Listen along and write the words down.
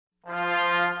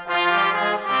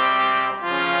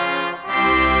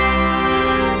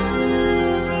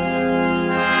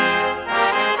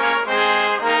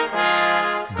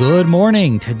Good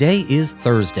morning. Today is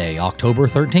Thursday, October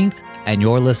 13th, and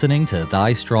you're listening to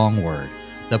Thy Strong Word,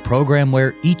 the program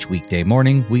where each weekday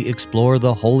morning we explore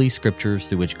the Holy Scriptures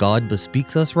through which God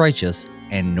bespeaks us righteous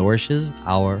and nourishes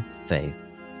our faith.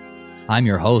 I'm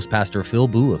your host, Pastor Phil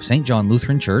Boo of St. John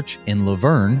Lutheran Church in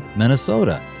Laverne,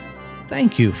 Minnesota.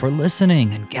 Thank you for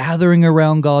listening and gathering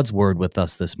around God's Word with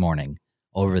us this morning,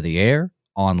 over the air,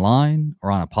 online, or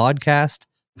on a podcast.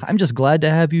 I'm just glad to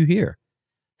have you here.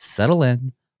 Settle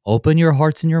in, open your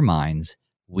hearts and your minds.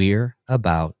 We're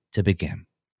about to begin.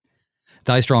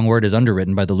 Thy Strong Word is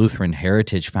underwritten by the Lutheran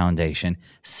Heritage Foundation.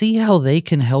 See how they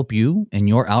can help you in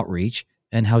your outreach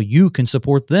and how you can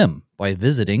support them by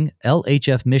visiting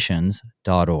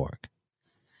lhfmissions.org.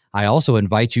 I also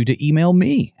invite you to email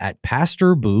me at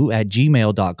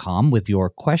pastorboo@gmail.com with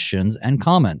your questions and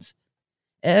comments.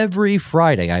 Every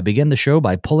Friday, I begin the show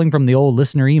by pulling from the old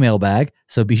listener email bag,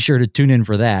 so be sure to tune in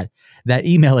for that. That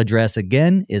email address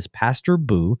again is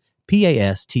pastorboo,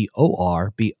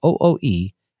 PASTORBOOE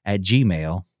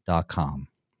 @gmail.com.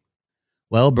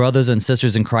 Well, brothers and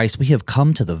sisters in Christ, we have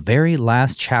come to the very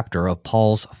last chapter of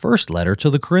Paul's first letter to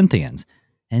the Corinthians,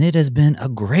 and it has been a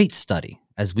great study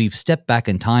as we've stepped back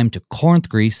in time to Corinth,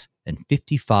 Greece in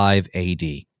 55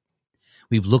 AD.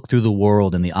 We've looked through the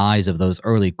world in the eyes of those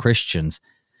early Christians.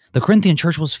 The Corinthian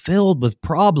church was filled with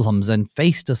problems and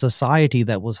faced a society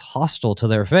that was hostile to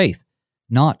their faith,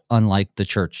 not unlike the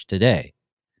church today.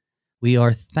 We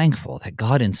are thankful that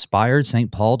God inspired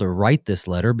St. Paul to write this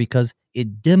letter because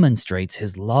it demonstrates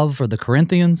his love for the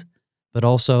Corinthians, but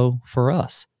also for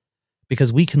us,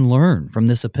 because we can learn from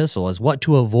this epistle as what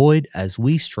to avoid as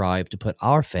we strive to put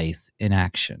our faith in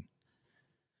action.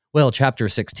 Well, chapter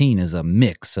 16 is a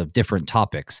mix of different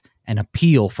topics, an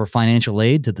appeal for financial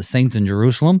aid to the saints in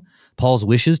Jerusalem, Paul's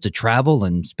wishes to travel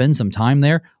and spend some time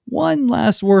there, one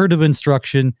last word of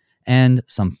instruction, and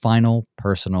some final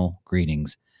personal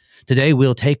greetings. Today,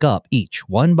 we'll take up each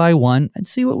one by one and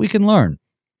see what we can learn.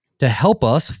 To help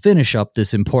us finish up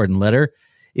this important letter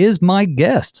is my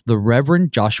guest, the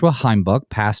Reverend Joshua Heimbuch,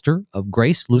 pastor of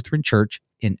Grace Lutheran Church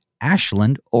in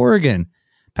Ashland, Oregon.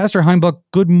 Pastor Heimbuch,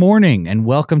 good morning and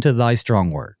welcome to Thy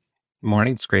Strong Word.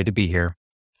 Morning. It's great to be here.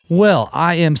 Well,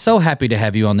 I am so happy to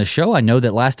have you on the show. I know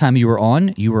that last time you were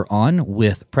on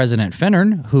with President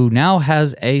Fennern, who now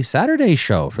has a Saturday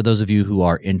show. For those of you who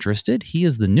are interested, he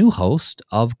is the new host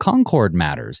of Concord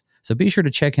Matters. So be sure to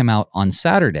check him out on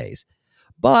Saturdays.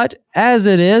 But as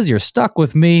it is, you're stuck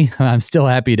with me. I'm still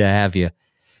happy to have you.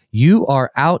 You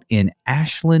are out in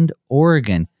Ashland,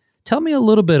 Oregon. Tell me a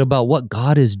little bit about what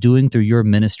God is doing through your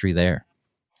ministry there.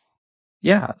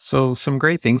 Yeah, so some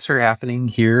great things are happening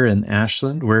here in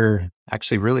Ashland. We're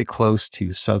actually really close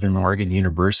to Southern Oregon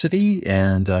University,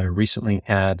 and recently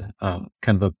had kind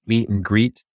of a meet and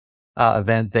greet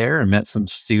event there and met some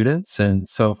students. And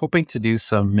so hoping to do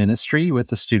some ministry with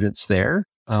the students there.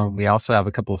 We also have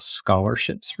a couple of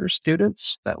scholarships for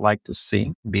students that like to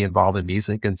sing, be involved in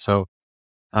music. And so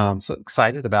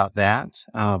excited about that.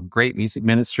 Great music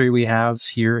ministry we have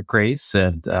here at Grace,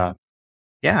 and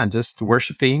just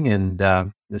worshiping and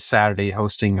this Saturday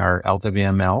hosting our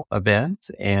LWML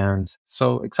event. And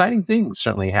so exciting things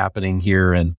certainly happening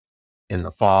here in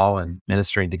the fall and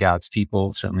ministering to God's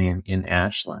people, certainly in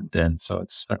Ashland. And so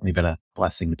it's certainly been a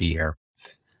blessing to be here.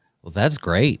 Well, that's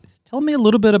great. Tell me a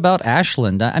little bit about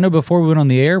Ashland. I know before we went on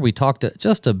the air, we talked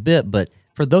just a bit, but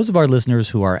for those of our listeners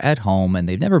who are at home and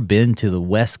they've never been to the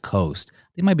West Coast,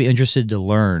 they might be interested to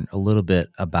learn a little bit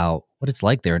about what it's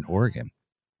like there in Oregon.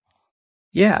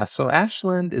 Yeah, so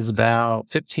Ashland is about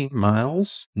 15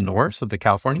 miles north of the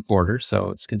California border, so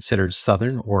it's considered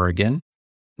Southern Oregon.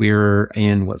 We're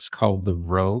in what's called the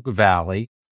Rogue Valley,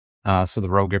 so the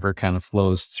Rogue River kind of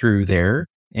flows through there,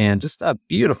 and just a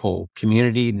beautiful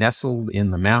community nestled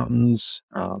in the mountains,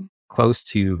 close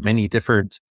to many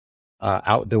different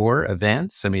outdoor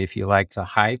events. I mean, if you like to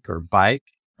hike or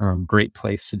bike, great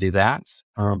place to do that,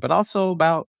 but also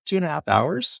about 2.5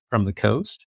 hours from the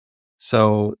coast.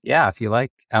 So yeah, if you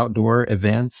like outdoor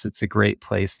events, it's a great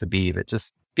place to be, but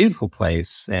just beautiful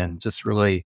place and just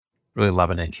really, really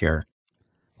loving it here.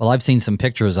 Well, I've seen some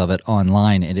pictures of it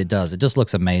online and it just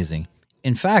looks amazing.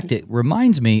 In fact, it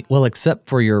reminds me, well, except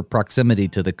for your proximity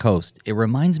to the coast, it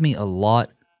reminds me a lot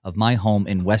of my home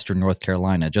in Western North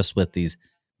Carolina, just with these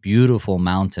beautiful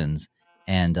mountains.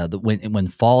 And when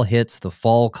fall hits, the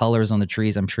fall colors on the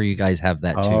trees, I'm sure you guys have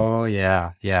that too. Oh,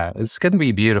 yeah. Yeah. It's going to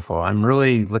be beautiful. I'm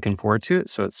really looking forward to it.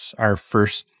 So it's our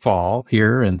first fall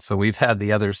here. And so we've had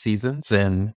the other seasons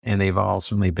and they've all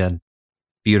certainly been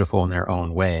beautiful in their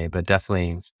own way, but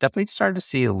definitely started to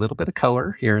see a little bit of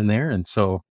color here and there. And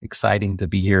so exciting to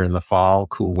be here in the fall,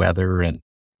 cool weather, and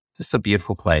just a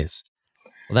beautiful place.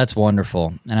 Well, that's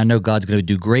wonderful. And I know God's going to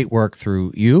do great work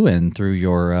through you and through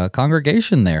your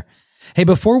congregation there. Hey,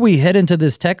 before we head into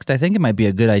this text, I think it might be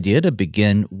a good idea to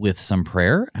begin with some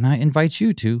prayer. And I invite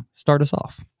you to start us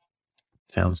off.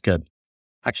 Sounds good.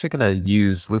 Actually going to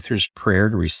use Luther's prayer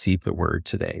to receive the word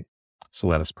today. So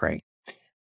let us pray.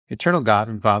 Eternal God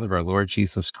and Father of our Lord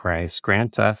Jesus Christ,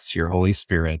 grant us your Holy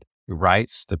Spirit, who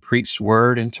writes the preached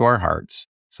word into our hearts,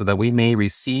 so that we may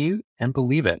receive and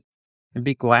believe it, and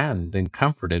be gladdened and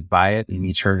comforted by it in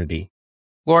eternity.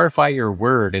 Glorify your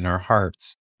word in our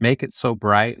hearts. Make it so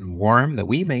bright and warm that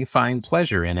we may find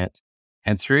pleasure in it,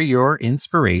 and through your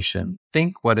inspiration,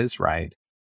 think what is right,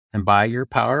 and by your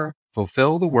power,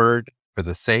 fulfill the word for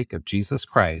the sake of Jesus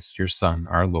Christ, your Son,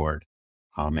 our Lord.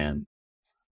 Amen.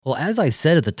 Well, as I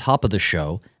said at the top of the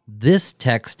show, this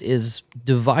text is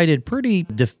divided pretty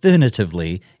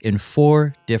definitively in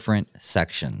 4 different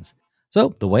sections.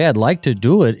 So the way I'd like to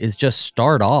do it is just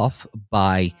start off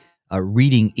by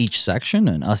reading each section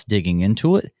and us digging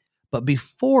into it. But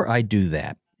before I do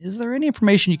that, is there any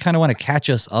information you kind of want to catch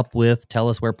us up with? Tell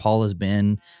us where Paul has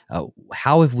been.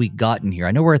 How have we gotten here?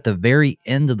 I know we're at the very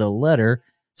end of the letter,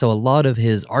 so a lot of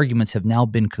his arguments have now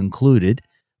been concluded.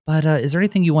 But is there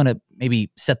anything you want to maybe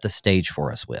set the stage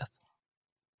for us with?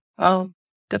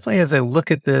 Definitely as I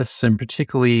look at this, and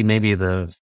particularly maybe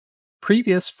the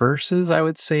previous verses, I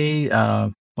would say,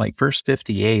 like verse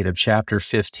 58 of chapter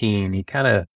 15,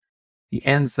 he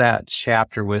ends that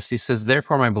chapter with, he says,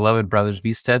 "Therefore, my beloved brothers,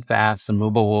 be steadfast,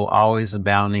 immovable, always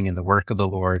abounding in the work of the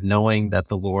Lord, knowing that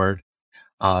the Lord,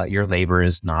 your labor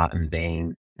is not in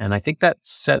vain." And I think that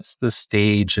sets the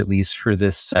stage, at least for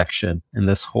this section and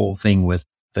this whole thing with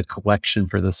the collection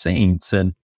for the saints.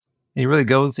 And he really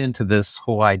goes into this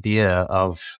whole idea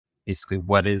of basically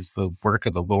what is the work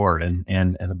of the Lord,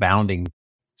 and abounding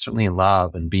certainly in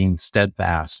love and being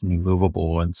steadfast and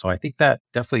immovable. And so I think that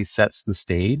definitely sets the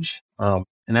stage. And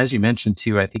as you mentioned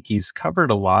too, I think he's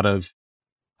covered a lot of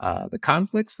the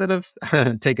conflicts that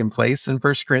have taken place in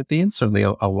First Corinthians, certainly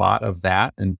a lot of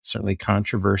that, and certainly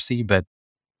controversy.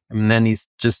 And then he's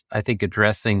just, I think,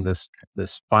 addressing this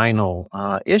final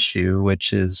issue,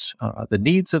 which is the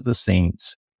needs of the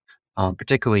saints,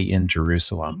 particularly in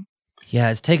Jerusalem.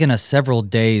 Yeah, it's taken us several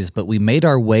days, but we made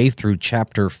our way through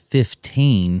chapter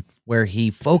 15, where he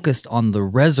focused on the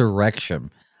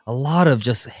resurrection. A lot of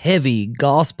just heavy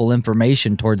gospel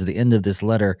information towards the end of this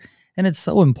letter. And it's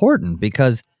so important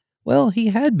because, well, he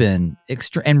had been,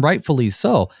 and rightfully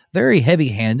so, very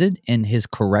heavy-handed in his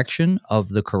correction of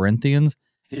the Corinthians.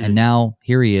 And now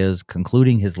here he is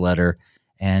concluding his letter.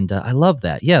 And I love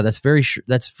that. Yeah, that's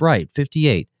that's right.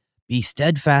 58. Be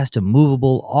steadfast,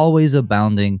 immovable, always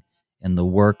abounding in the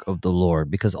work of the Lord.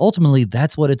 Because ultimately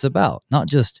that's what it's about. Not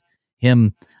just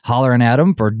him hollering at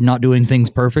them for not doing things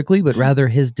perfectly, but rather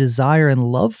his desire and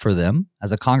love for them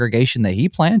as a congregation that he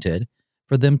planted,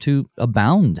 for them to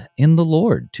abound in the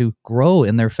Lord, to grow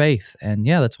in their faith. And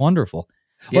yeah, that's wonderful.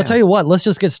 Yeah. Well, I'll tell you what, let's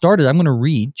just get started. I'm going to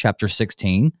read chapter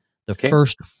 16. The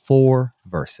first 4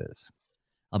 verses.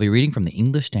 I'll be reading from the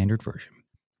English Standard Version.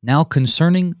 Now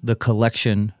concerning the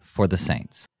collection for the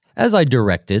saints. As I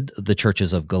directed the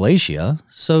churches of Galatia,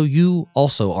 so you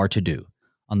also are to do.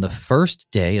 On the first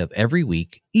day of every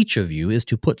week, each of you is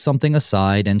to put something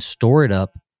aside and store it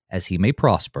up as he may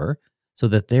prosper, so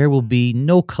that there will be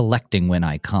no collecting when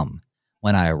I come.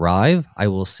 When I arrive, I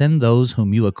will send those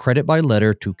whom you accredit by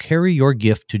letter to carry your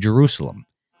gift to Jerusalem.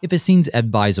 If it seems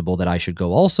advisable that I should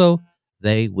go also,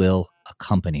 they will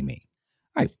accompany me.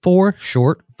 All right, 4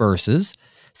 short verses.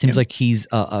 Seems like he's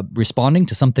responding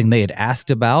to something they had asked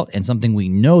about and something we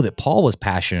know that Paul was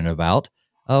passionate about.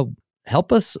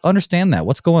 Help us understand that.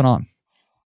 What's going on?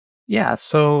 Yeah,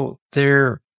 so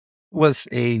there was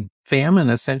a famine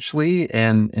essentially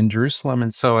in Jerusalem.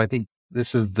 And so I think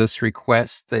this is this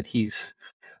request that he's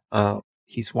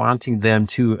wanting them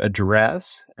to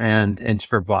address and to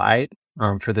provide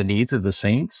for the needs of the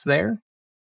saints there.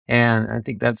 And I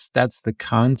think that's the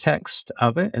context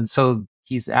of it. And so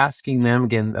he's asking them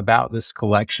again about this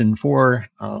collection for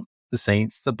the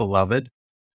saints, the beloved,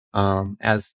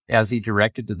 as he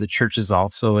directed to the churches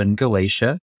also in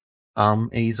Galatia.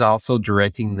 And he's also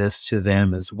directing this to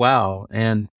them as well.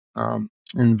 And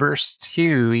in verse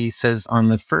 2, he says, on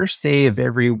the first day of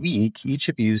every week, each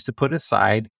of you is to put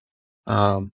aside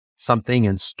something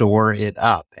and store it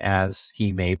up as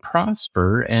he may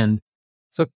prosper. And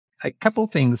so a couple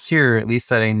things here, at least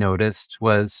that I noticed,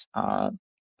 was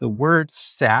the word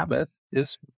Sabbath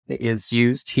is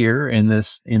used here in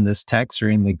this text, or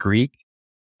in the Greek,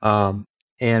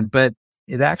 but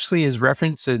it actually is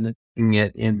referencing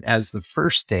it in as the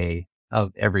first day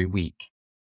of every week.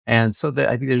 And so that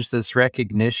I think there's this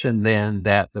recognition then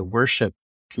that the worship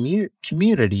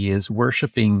community is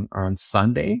worshiping on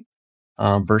Sunday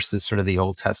versus sort of the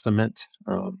Old Testament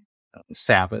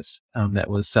Sabbath that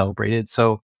was celebrated.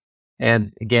 So,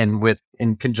 and again,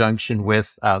 in conjunction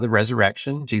with the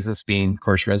resurrection, Jesus being, of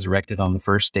course, resurrected on the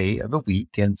first day of the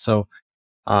week, and so,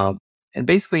 um, and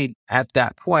basically at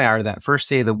that point, or that first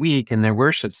day of the week, in their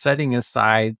worship, setting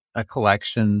aside a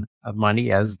collection of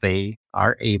money as they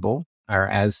are able, or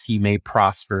as he may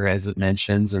prosper, as it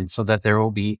mentions, and so that there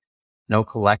will be no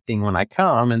collecting when I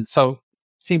come, and so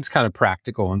seems kind of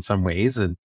practical in some ways,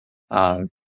 and uh,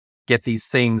 get these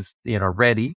things,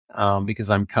 ready, because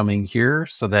I'm coming here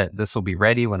so that this will be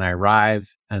ready when I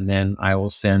arrive. And then I will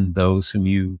send those whom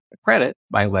you credit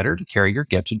by letter to carry your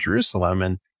gift to Jerusalem.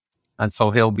 And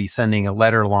so he'll be sending a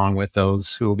letter along with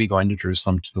those who will be going to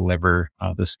Jerusalem to deliver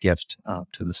this gift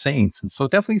to the saints. And so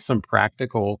definitely some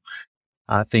practical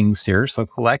things here. So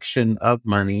collection of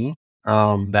money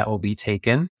that will be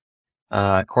taken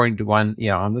according to one,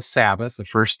 on the Sabbath, the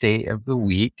first day of the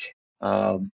week.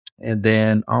 And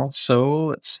then also,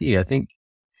 let's see, I think,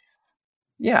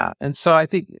 yeah. And so I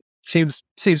think it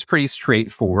seems pretty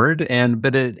straightforward.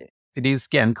 But it is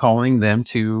again calling them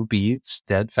to be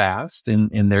steadfast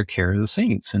in their care of the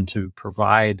saints and to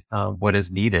provide what is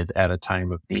needed at a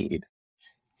time of need.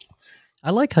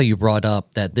 I like how you brought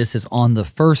up that this is on the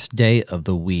first day of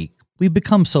the week. We've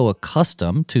become so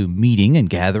accustomed to meeting and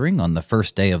gathering on the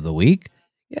first day of the week.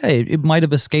 Yeah, it might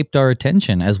have escaped our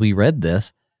attention as we read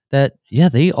this that, yeah,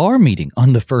 they are meeting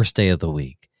on the first day of the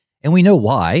week. And we know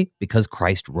why, because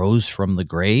Christ rose from the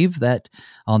grave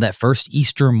on that first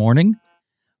Easter morning.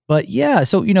 But yeah,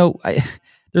 so,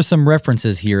 there's some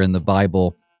references here in the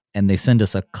Bible, and they send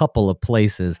us a couple of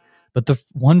places. But the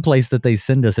one place that they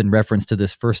send us in reference to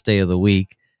this first day of the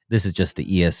week, this is just the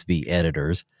ESV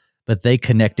editors, but they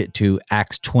connect it to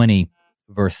Acts 20,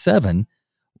 verse 7,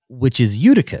 which is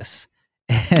Eutychus.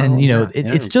 And,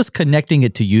 it's just connecting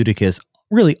it to Eutychus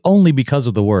really only because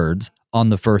of the words on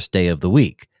the first day of the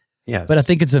week. Yes. But I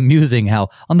think it's amusing how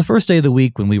on the first day of the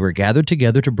week, when we were gathered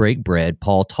together to break bread,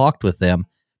 Paul talked with them.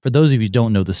 For those of you who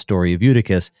don't know the story of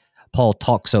Eutychus, Paul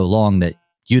talked so long that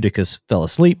Eutychus fell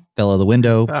asleep, fell out the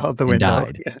window, and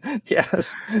died.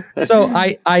 Yes. So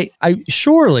I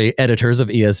surely, editors of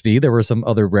ESV, there were some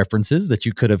other references that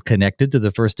you could have connected to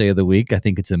the first day of the week. I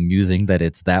think it's amusing that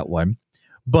it's that one.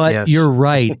 But Yes. You're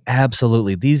right.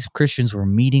 Absolutely. These Christians were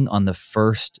meeting on the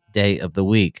first day of the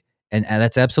week. And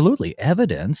that's absolutely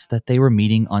evidence that they were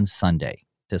meeting on Sunday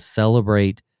to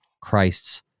celebrate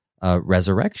Christ's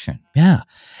resurrection. Yeah.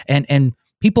 And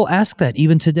people ask that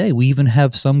even today. We even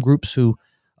have some groups who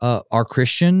are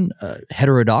Christian,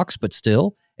 heterodox, but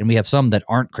still, and we have some that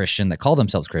aren't Christian, that call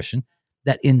themselves Christian,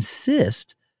 that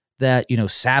insist that,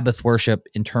 Sabbath worship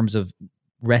in terms of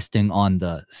resting on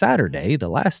the Saturday, the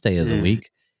last day of the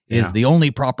week, is the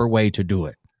only proper way to do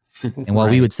it. And while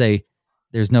we would say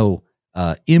there's no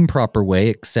improper way,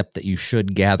 except that you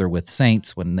should gather with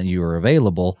saints when you are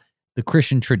available, the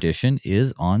Christian tradition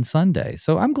is on Sunday.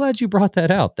 So I'm glad you brought that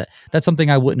out. That's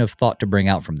something I wouldn't have thought to bring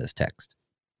out from this text.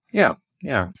 Yeah.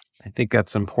 I think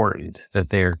that's important that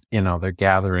they're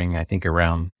gathering, I think,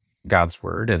 around God's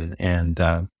word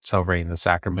and celebrating the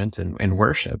sacrament and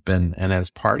worship. And as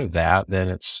part of that, then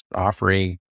it's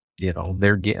offering,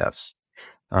 their gifts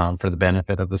for the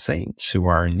benefit of the saints who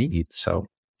are in need. So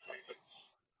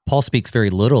Paul speaks very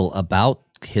little about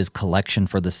his collection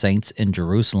for the saints in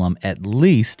Jerusalem, at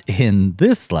least in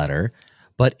this letter.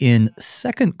 But in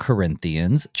 2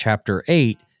 Corinthians chapter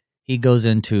 8, he goes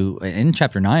into, in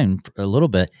chapter 9 a little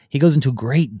bit, he goes into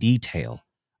great detail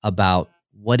about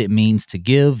what it means to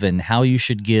give and how you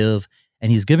should give.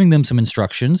 And he's giving them some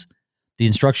instructions. The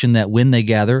instruction that when they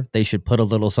gather, they should put a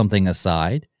little something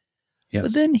aside. yes.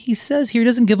 But then he says here, he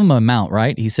doesn't give them an amount,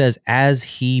 right? He says, as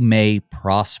he may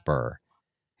prosper.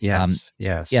 Yes.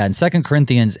 Yeah, in 2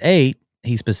 Corinthians 8,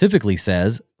 he specifically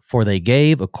says, for they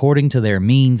gave according to their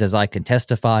means, as I can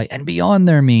testify, and beyond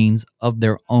their means of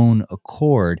their own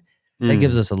accord. That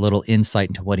gives us a little insight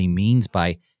into what he means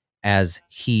by as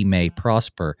he may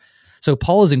prosper. So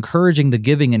Paul is encouraging the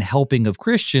giving and helping of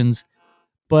Christians,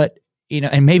 but,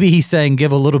 and maybe he's saying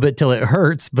give a little bit till it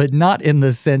hurts, but not in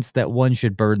the sense that one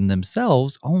should burden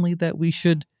themselves, only that we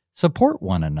should support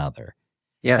one another.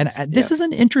 Yes. And this is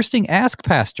an interesting ask,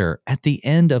 Pastor, at the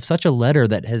end of such a letter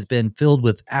that has been filled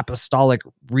with apostolic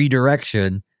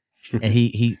redirection. And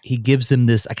he gives them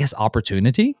this, I guess,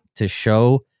 opportunity to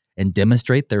show and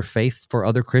demonstrate their faith for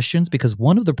other Christians, because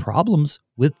one of the problems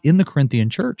within the Corinthian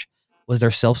church was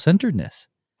their self-centeredness.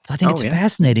 So I think it's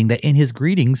fascinating that in his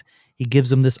greetings, he gives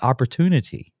them this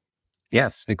opportunity.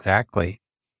 Yes, exactly.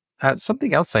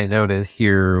 Something else I noted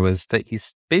here was that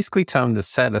he's basically telling them to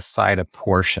set aside a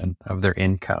portion of their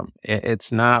income.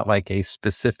 It's not like a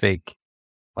specific,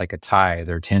 like a tithe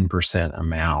or 10%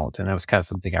 amount. And that was kind of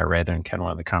something I read in kind of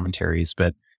one of the commentaries.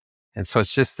 And so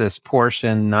it's just this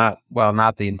portion, not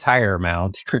the entire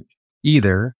amount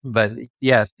either, but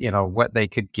yeah, what they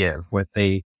could give, what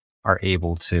they are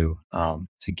able to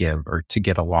give or to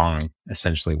get along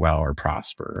essentially well or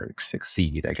prosper or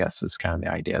succeed, I guess is kind of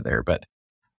the idea there. But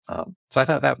so I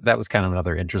thought that was kind of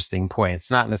another interesting point. It's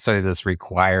not necessarily this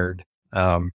required,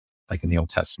 like in the Old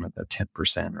Testament, the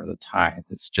 10% or the tithe.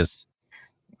 It's just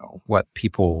what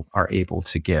people are able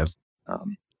to give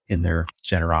in their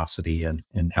generosity and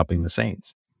helping the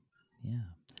saints. Yeah.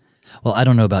 Well, I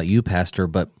don't know about you, Pastor,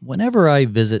 but whenever I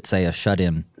visit, say, a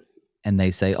shut-in, and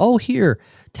they say, "Oh, here,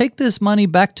 take this money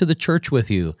back to the church with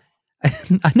you,"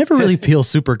 I never really feel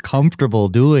super comfortable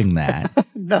doing that.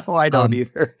 No, I don't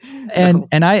either. And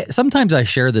I sometimes I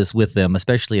share this with them,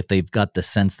 especially if they've got the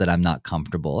sense that I'm not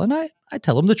comfortable. And I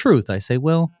tell them the truth. I say,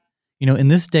 well, in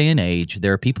this day and age,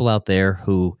 there are people out there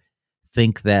who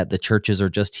think that the churches are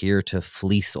just here to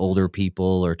fleece older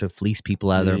people or to fleece people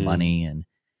out of their money. And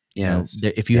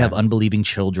if you have unbelieving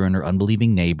children or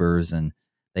unbelieving neighbors, and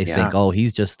they think, oh,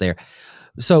 he's just there.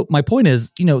 So my point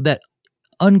is, that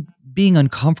being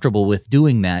uncomfortable with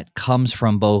doing that comes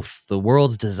from both the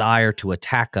world's desire to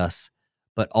attack us,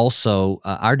 but also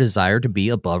our desire to be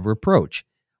above reproach.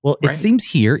 Well, it seems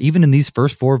here, even in these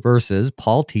first 4 verses,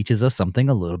 Paul teaches us something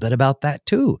a little bit about that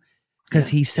too, because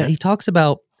he talks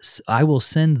about, "I will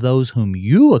send those whom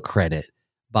you accredit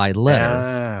by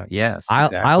letter." Yes,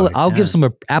 I'll give some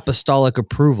apostolic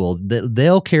approval that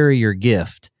they'll carry your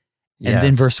gift. And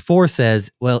then verse 4 says,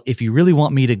 well, if you really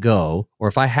want me to go, or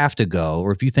if I have to go,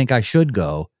 or if you think I should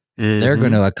go, they're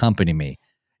going to accompany me.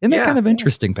 Isn't that kind of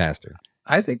interesting, Pastor?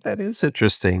 I think that is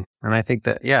interesting. And I think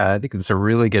that, I think it's a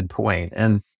really good point.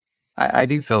 And I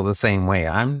do feel the same way.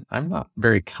 I'm not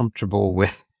very comfortable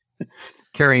with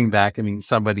carrying back,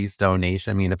 somebody's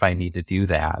donation. If I need to do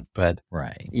that, but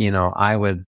I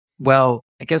would,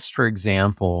 I guess, for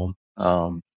example,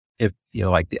 if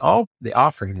like the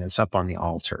offering that's up on the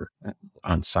altar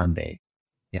on Sunday,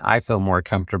 I feel more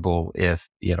comfortable if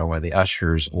one of the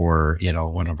ushers or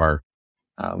one of our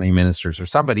lay ministers or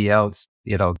somebody else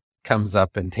comes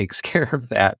up and takes care of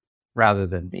that rather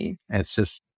than me. And it's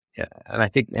just and I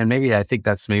think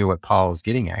that's maybe what Paul is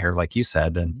getting at here, like you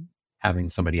said, and having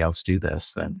somebody else do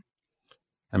this, then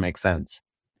that makes sense.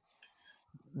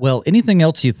 Well, anything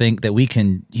else you think that we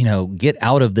can, get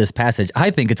out of this passage?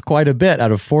 I think it's quite a bit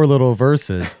out of 4 little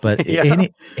verses, but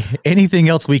anything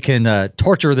else we can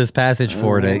torture this passage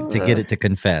for to get it to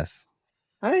confess?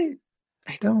 I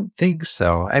don't think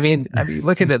so.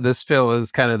 Looking at this, Phil,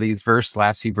 is kind of these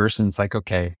last few verses. It's like,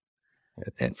 okay,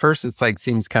 at first it's like,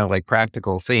 seems kind of like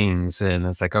practical things. And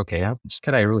it's like, okay, how much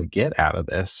could I really get out of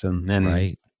this? And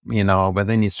then, but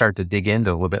then you start to dig into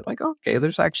a little bit, like, okay,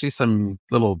 there's actually some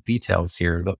little details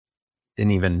here that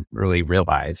didn't even really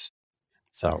realize.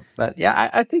 So, but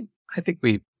I think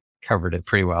we covered it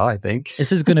pretty well, I think.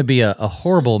 This is going to be a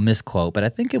horrible misquote, but I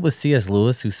think it was C.S.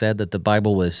 Lewis who said that the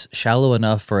Bible was shallow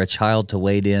enough for a child to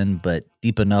wade in, but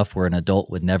deep enough where an adult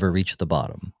would never reach the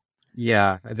bottom.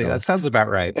 Yeah, I think that sounds about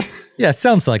right. Yeah,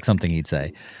 sounds like something he'd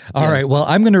say. All right, well,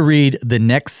 I'm going to read the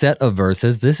next set of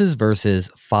verses. This is verses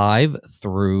 5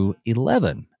 through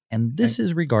 11, and this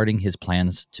is regarding his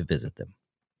plans to visit them.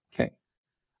 Okay.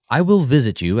 "I will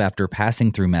visit you after passing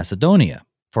through Macedonia,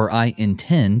 for I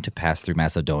intend to pass through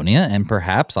Macedonia, and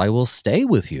perhaps I will stay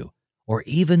with you, or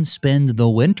even spend the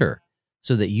winter,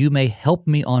 so that you may help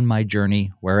me on my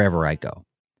journey wherever I go.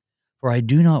 For I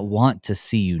do not want to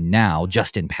see you now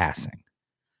just in passing.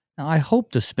 Now I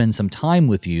hope to spend some time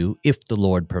with you if the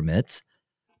Lord permits,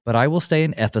 but I will stay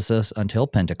in Ephesus until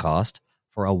Pentecost,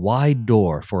 for a wide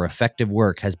door for effective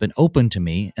work has been opened to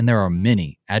me, and there are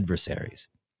many adversaries.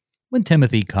 When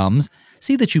Timothy comes,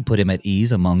 see that you put him at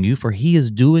ease among you, for he is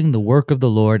doing the work of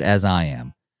the Lord as I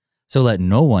am. So let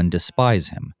no one despise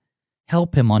him.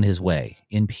 Help him on his way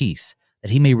in peace,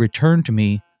 that he may return to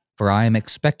me, for I am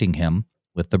expecting him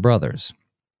with the brothers."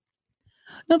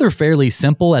 Another fairly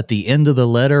simple at the end of the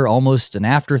letter, almost an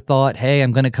afterthought. Hey,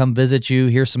 I'm going to come visit you.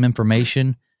 Here's some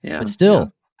information. But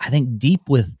still, I think deep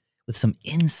with some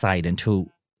insight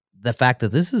into the fact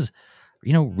that this is,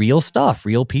 real stuff,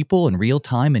 real people and real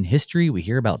time in history. We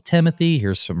hear about Timothy.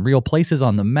 Here's some real places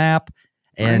on the map.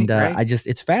 And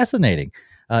it's fascinating.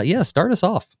 Start us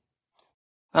off.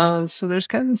 So there's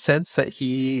kind of a sense that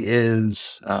he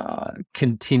is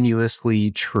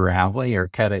continuously traveling, or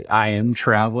kind of I am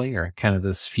traveling, or kind of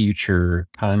this future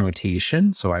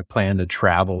connotation. So I plan to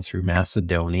travel through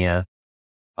Macedonia.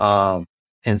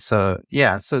 And so,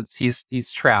 yeah, so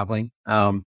he's traveling.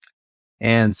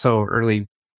 And so early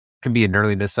can be an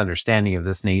early misunderstanding of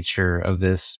this nature of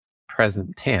this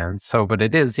present tense. So, but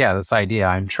it is, yeah, this idea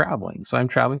I'm traveling. So I'm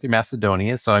traveling through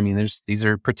Macedonia. So, I mean, these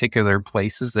are particular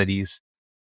places that he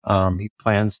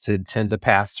plans to tend to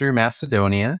pass through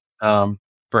Macedonia.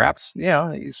 Perhaps,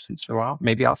 he's well,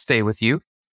 maybe I'll stay with you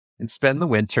and spend the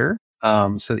winter,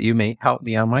 so that you may help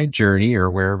me on my journey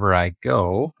or wherever I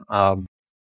go.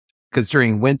 Because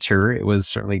during winter, it was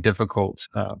certainly difficult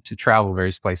to travel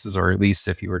various places, or at least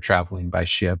if you were traveling by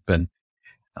ship, and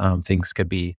things could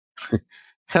be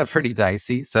pretty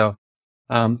dicey. So,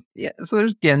 so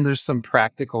there's some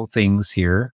practical things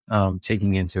here,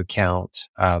 taking into account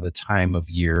the time of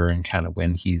year and kind of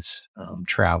when he's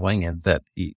traveling, and that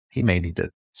he may need to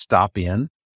stop in.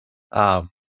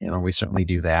 We certainly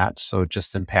do that. So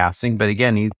just in passing, but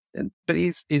again,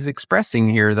 he's expressing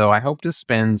here, though, I hope to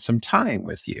spend some time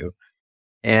with you.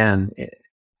 And,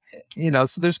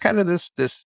 so there's kind of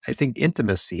this, I think,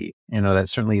 intimacy,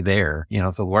 that's certainly there,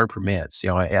 if the Lord permits.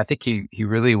 I think he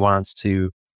really wants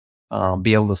to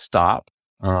be able to stop,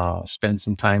 spend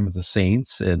some time with the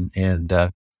saints, and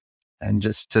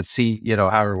just to see, how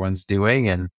everyone's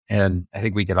doing. And I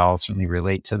think we could all certainly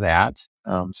relate to that.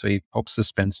 So he hopes to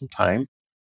spend some time.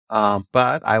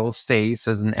 But I will stay,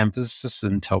 says an emphasis,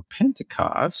 until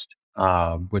Pentecost,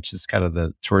 which is kind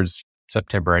of towards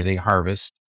September, I think,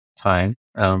 harvest time,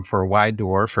 for a wide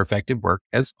door for effective work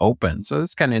as open. So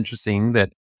it's kind of interesting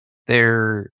that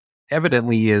there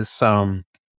evidently is some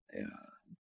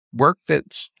work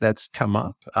that's come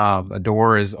up. A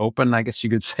door is open, I guess you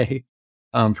could say,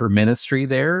 for ministry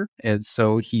there. And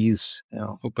so he's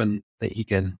hoping that he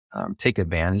can take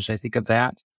advantage, I think, of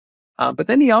that. But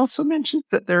then he also mentioned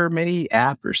that there are many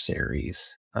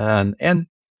adversaries. And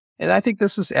I think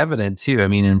this is evident too. I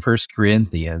mean, in First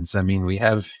Corinthians, I mean, we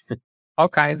have all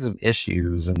kinds of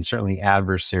issues and certainly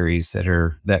adversaries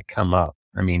that come up.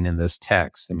 I mean, in this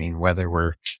text, I mean, whether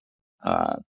we're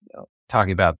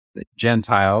talking about the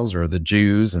Gentiles or the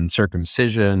Jews and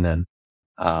circumcision,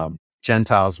 and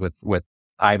Gentiles with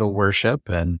idol worship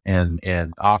and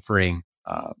offering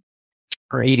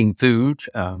or eating food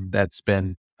that's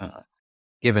been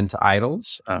given to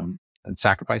idols, and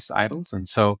sacrificed to idols. And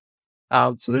so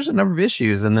there's a number of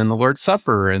issues, and then the Lord's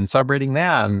Supper and celebrating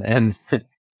that, and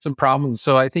some problems.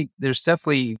 So I think there's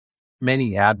definitely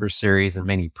many adversaries and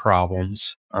many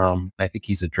problems. I think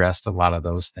he's addressed a lot of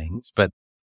those things, but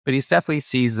he definitely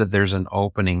sees that there's an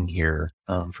opening here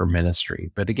for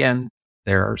ministry. But again,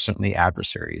 there are certainly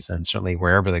adversaries, and certainly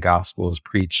wherever the gospel is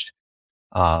preached,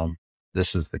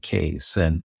 this is the case.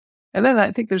 And then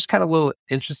I think there's kind of a little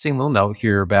interesting little note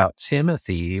here about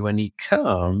Timothy. When he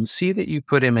comes, see that you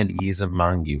put him at ease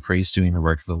among you, for he's doing the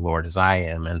work of the Lord as I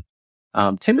am.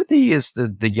 And Timothy is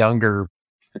the younger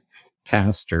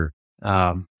pastor.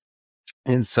 And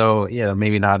so,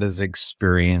 maybe not as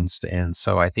experienced. And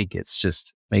so I think it's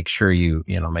just make sure you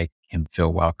make him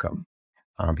feel welcome.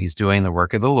 He's doing the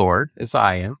work of the Lord as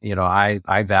I am.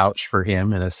 I vouch for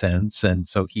him in a sense. And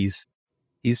so he's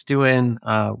doing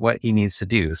what he needs to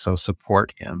do. So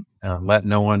support him. Let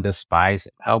no one despise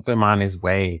him. Help him on his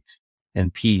way in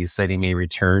peace, that he may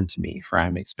return to me, for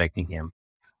I'm expecting him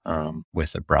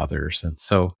with the brothers. And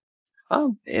so,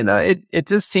 it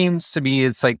just seems to me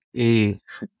it's like a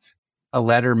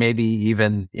letter, maybe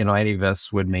even, any of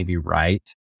us would maybe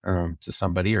write to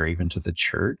somebody or even to the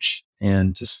church,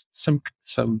 and just some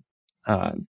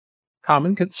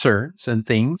common concerns and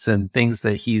things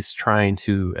that he's trying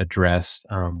to address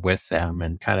with them,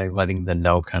 and kind of letting them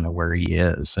know kind of where he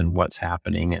is and what's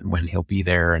happening and when he'll be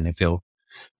there, and if he'll.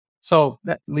 So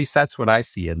at least that's what I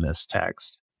see in this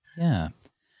text. Yeah.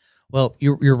 Well,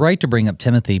 you're right to bring up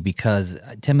Timothy, because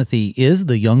Timothy is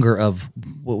the younger of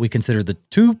what we consider the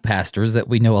two pastors that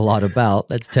we know a lot about.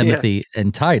 That's Timothy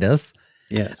and Titus.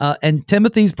 Yes. And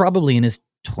Timothy's probably in his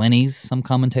 20s, some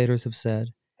commentators have said.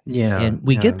 Yeah. And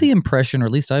we get the impression, or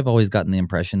at least I've always gotten the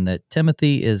impression, that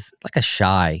Timothy is like a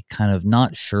shy, kind of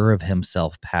not sure of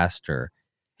himself pastor.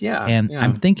 Yeah. And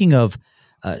I'm thinking of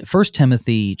 1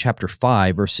 Timothy chapter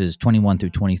 5, verses 21 through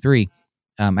 23.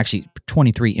 Actually,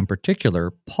 23 in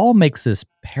particular. Paul makes this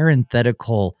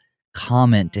parenthetical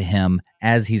comment to him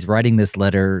as he's writing this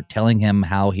letter, telling him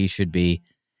how he should be.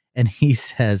 And he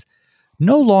says,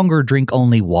 "No longer drink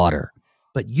only water,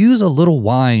 but use a little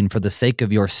wine for the sake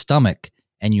of your stomach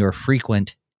and your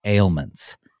frequent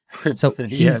ailments." So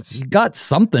he's got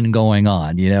something going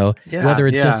on, whether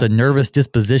it's just a nervous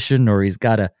disposition, or he's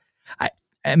got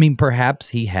I mean, perhaps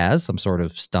he has some sort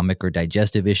of stomach or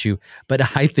digestive issue,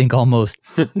 but I think almost,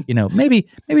 maybe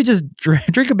just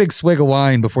drink a big swig of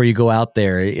wine before you go out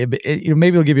there. Maybe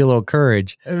it'll give you a little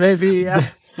courage. Maybe, yeah.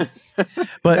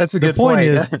 But that's a the good point point.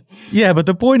 is, yeah. But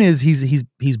the point is,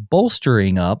 he's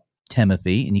bolstering up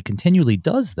Timothy, and he continually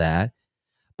does that.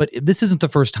 But this isn't the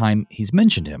first time he's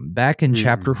mentioned him. Back in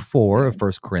chapter 4 of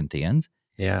 1 Corinthians,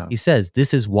 he says,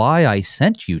 "This is why I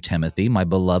sent you, Timothy, my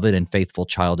beloved and faithful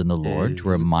child in the Lord, to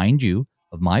remind you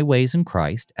of my ways in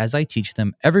Christ as I teach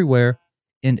them everywhere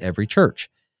in every church."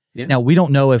 Yeah. Now, we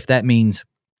don't know if that means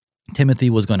Timothy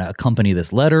was going to accompany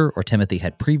this letter, or Timothy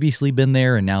had previously been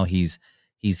there and now he's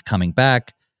coming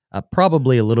back.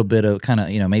 Probably a little bit of kind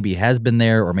of, maybe he has been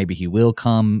there, or maybe he will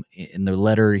come in the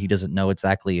letter. He doesn't know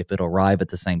exactly if it'll arrive at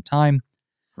the same time.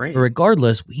 Right. But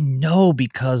regardless, we know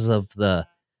because of the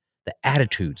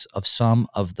attitudes of some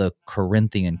of the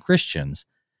Corinthian Christians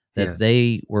that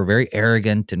they were very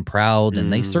arrogant and proud,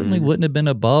 and they certainly wouldn't have been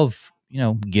above,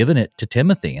 giving it to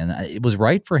Timothy. And it was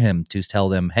right for him to tell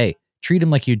them, hey, treat him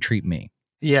like you'd treat me.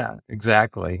 Yeah,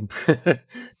 exactly.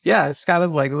 Yeah, it's kind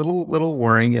of like a little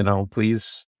worrying,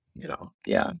 please,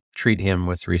 treat him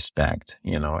with respect,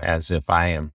 as if I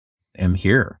am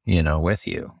here, with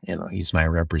you, he's my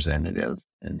representative.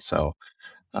 And so,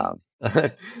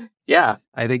 yeah,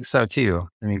 I think so too.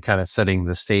 I mean, kind of setting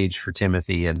the stage for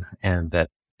Timothy and that,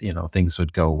 things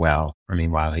would go well,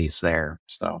 while he's there.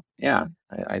 So, yeah,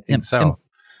 I think so.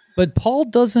 But Paul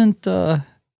doesn't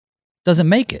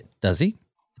make it, does he?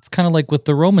 It's kind of like with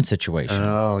the Roman situation.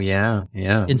 Oh, yeah.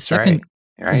 In Second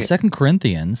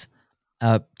Corinthians,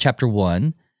 chapter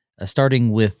 1,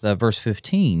 starting with verse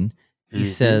 15, he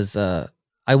says,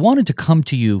 "I wanted to come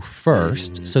to you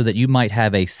first so that you might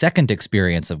have a second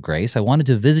experience of grace. I wanted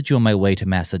to visit you on my way to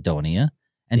Macedonia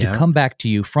and to come back to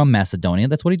you from Macedonia."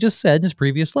 That's what he just said in his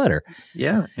previous letter.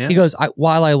 Yeah. He goes,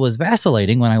 while I was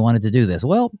vacillating when I wanted to do this,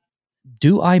 well,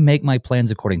 do I make my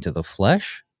plans according to the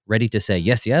flesh, ready to say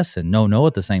yes, yes, and no, no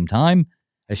at the same time?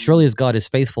 As surely as God is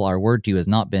faithful, our word to you has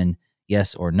not been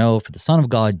yes or no. For the Son of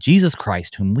God, Jesus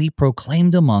Christ, whom we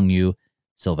proclaimed among you,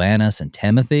 Silvanus and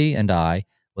Timothy and I,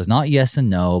 was not yes and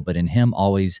no, but in him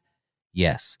always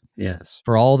yes. Yes.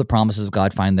 For all the promises of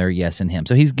God find their yes in him.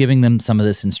 So he's giving them some of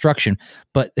this instruction.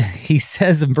 But he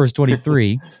says in verse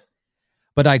 23,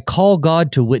 "But I call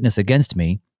God to witness against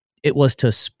me, it was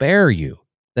to spare you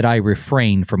that I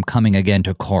refrained from coming again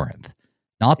to Corinth.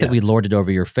 Not that we lorded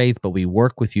over your faith, but we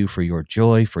work with you for your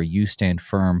joy, for you stand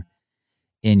firm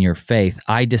in your faith.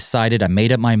 I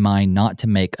made up my mind not to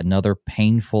make another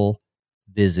painful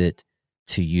visit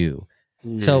to you."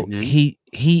 So he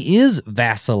is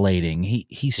vacillating.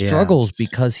 He struggles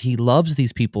because he loves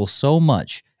these people so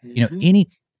much.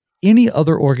 Any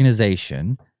other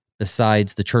organization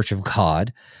besides the Church of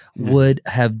God would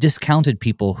have discounted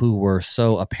people who were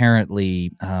so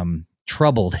apparently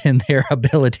troubled in their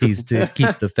abilities to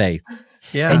keep the faith.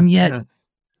 And yet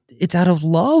it's out of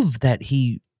love that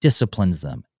he disciplines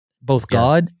them, both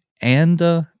God and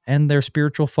their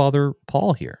spiritual father,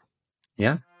 Paul, here.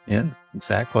 Yeah,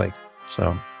 exactly.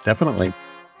 So definitely.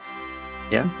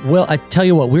 Yeah. Well, I tell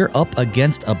you what, we're up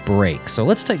against a break. So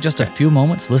let's take just a few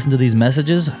moments, listen to these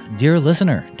messages. Dear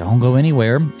listener, don't go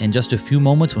anywhere. In just a few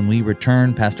moments when we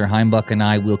return, Pastor Heimbuck and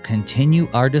I will continue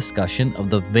our discussion of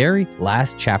the very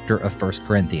last chapter of 1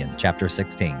 Corinthians, chapter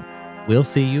 16. We'll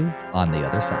see you on the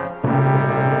other side.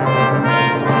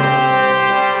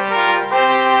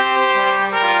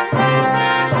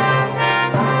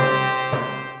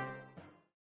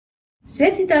 This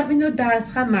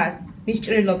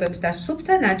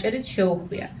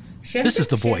is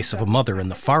the voice of a mother in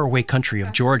the faraway country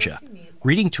of Georgia,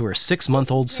 reading to her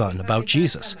 6-month-old son about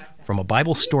Jesus from a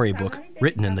Bible storybook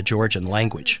written in the Georgian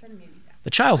language. The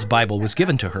child's Bible was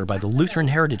given to her by the Lutheran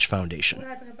Heritage Foundation,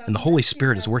 and the Holy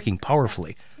Spirit is working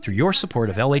powerfully through your support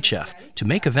of LHF to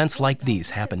make events like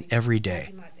these happen every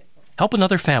day. Help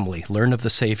another family learn of the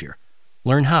Savior.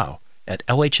 Learn how at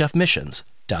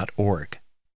lhfmissions.org.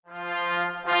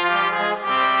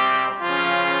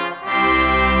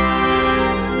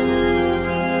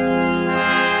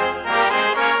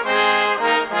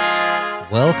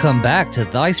 Welcome back to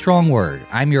Thy Strong Word.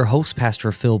 I'm your host,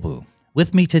 Pastor Philbu.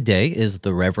 With me today is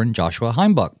the Reverend Joshua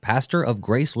Heimbuck, pastor of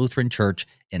Grace Lutheran Church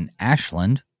in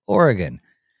Ashland, Oregon.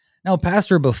 Now,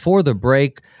 Pastor, before the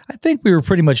break, I think we were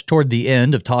pretty much toward the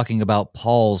end of talking about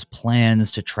Paul's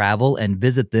plans to travel and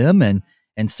visit them, and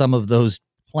some of those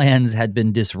plans had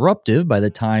been disruptive by the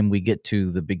time we get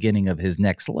to the beginning of his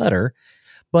next letter.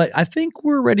 But I think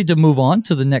we're ready to move on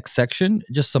to the next section,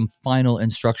 just some final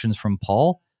instructions from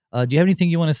Paul. Do you have anything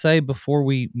you want to say before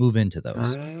we move into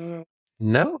those?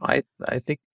 No, I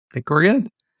think think we're good.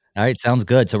 All right, sounds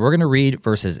good. So we're going to read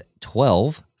verses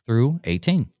 12 through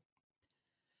 18.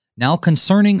 Now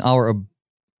concerning our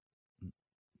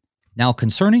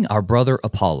brother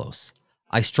Apollos,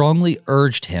 I strongly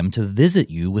urged him to visit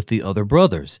you with the other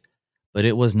brothers, but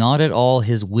it was not at all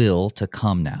his will to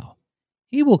come now.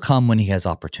 He will come when he has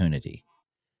opportunity.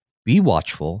 Be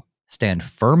watchful, stand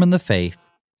firm in the faith,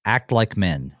 act like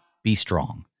men, be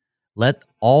strong. Let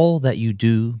all that you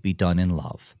do be done in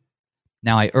love.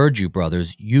 Now I urge you,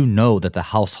 brothers, you know that the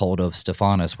household of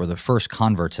Stephanas were the first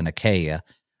converts in Achaia,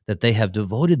 that they have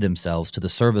devoted themselves to the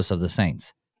service of the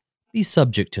saints. Be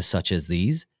subject to such as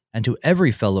these, and to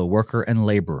every fellow worker and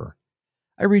laborer.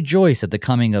 I rejoice at the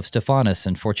coming of Stephanas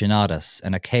and Fortunatus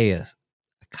and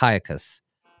Achaicus,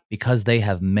 because they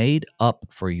have made up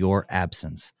for your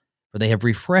absence, for they have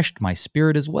refreshed my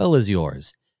spirit as well as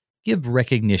yours. Give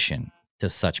recognition to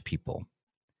such people.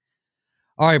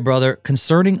 All right, brother,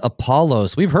 concerning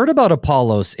Apollos, we've heard about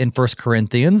Apollos in 1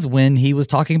 Corinthians when he was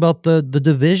talking about the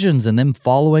divisions and them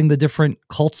following the different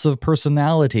cults of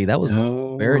personality. That was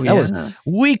was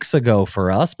weeks ago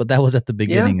for us, but that was at the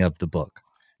beginning of the book.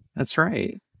 That's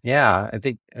right. Yeah,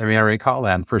 I recall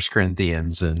that in 1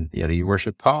 Corinthians, and you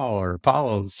worship Paul or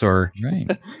Apollos or right.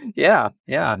 yeah,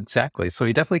 exactly. So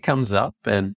he definitely comes up,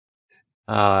 and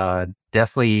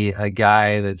definitely a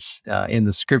guy that's in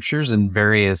the scriptures in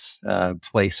various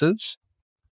places.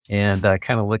 And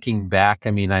kind of looking back, I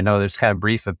know there's kind of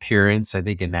brief appearance, I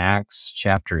think in Acts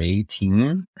chapter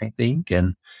 18, I think.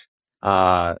 And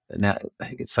now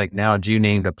it's like now a Jew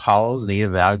named Apollos,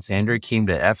 native of Alexandria, came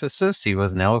to Ephesus. He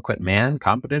was an eloquent man,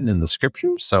 competent in the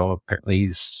scriptures. So apparently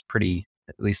he's pretty,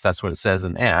 at least that's what it says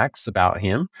in Acts about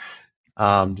him.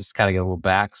 Just kind of get a little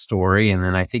backstory. And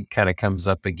then I think kind of comes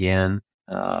up again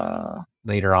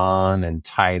later on in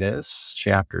Titus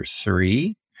chapter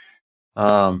 3.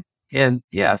 And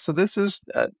yeah, so this is,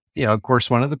 of course,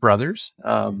 one of the brothers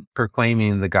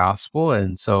proclaiming the gospel.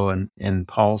 And so, and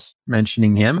Paul's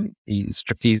mentioning him, he's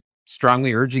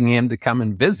strongly urging him to come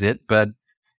and visit, but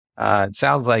it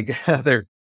sounds like other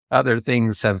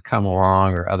things have come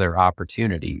along or other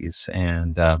opportunities.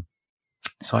 And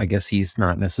so I guess he's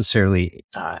not necessarily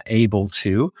able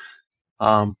to.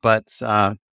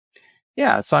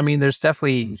 Yeah, so there's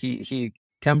definitely, he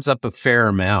comes up a fair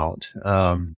amount,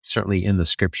 certainly in the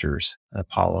scriptures,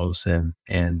 Apollos, and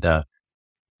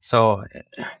so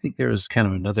I think there's kind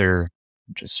of another,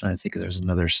 I'm just trying to think if there's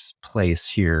another place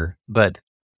here, but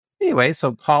anyway, so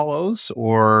Apollos,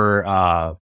 or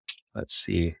let's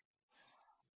see.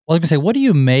 Well, I was going to say, what do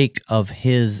you make of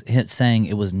his saying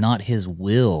it was not his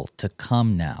will to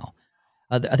come now?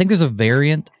 I think there's a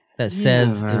variant that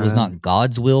says it was not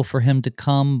God's will for him to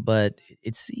come, but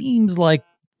it seems like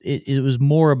it was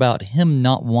more about him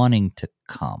not wanting to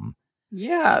come.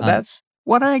 Yeah, that's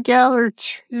what I gather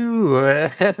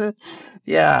too.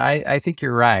 Yeah, I think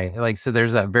you're right. Like, so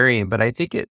there's that variant, but I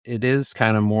think it is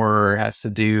kind of more has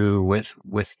to do with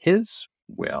his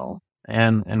will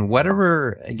and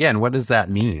whatever. Again, what does that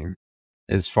mean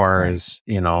as far as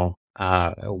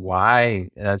why?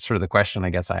 That's sort of the question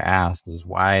I guess I asked is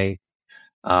why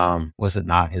was it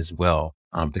not his will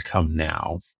to come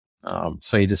now?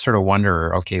 So you just sort of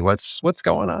wonder, okay, what's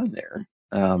going on there?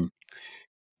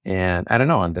 And I don't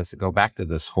know. And does it go back to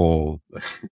this whole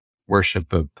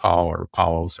worship of Paul or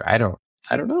Apollos? Or I don't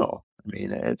know.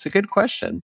 It's a good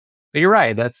question, but you're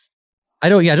right. I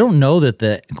don't know that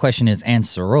the question is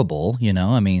answerable.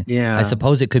 Yeah. I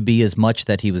suppose it could be as much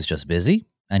that he was just busy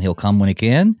and he'll come when he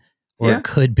can, or it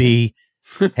could be,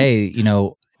 hey,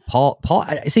 Paul,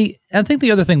 I think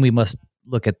the other thing we must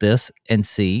look at this and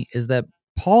see is that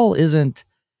Paul isn't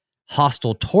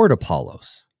hostile toward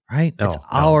Apollos, right? It's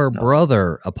our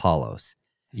brother Apollos.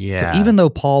 Yeah. So even though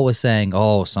Paul was saying,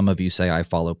 oh, some of you say, I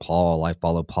follow Paul, I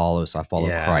follow Apollos, I follow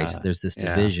Christ, there's this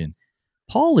division.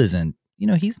 Paul isn't,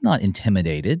 he's not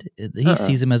intimidated. He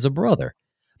sees him as a brother.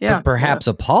 Yeah. But perhaps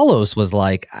Apollos was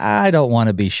like, I don't want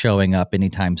to be showing up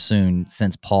anytime soon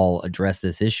since Paul addressed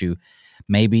this issue.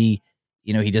 Maybe,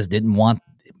 he just didn't want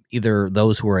either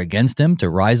those who were against him to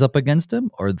rise up against him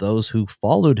or those who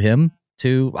followed him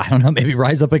to, I don't know, maybe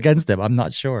rise up against him. I'm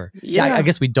not sure. Yeah, I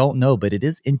guess we don't know, but it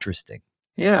is interesting.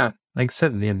 Yeah. Like I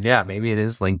said, maybe it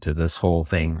is linked to this whole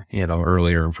thing,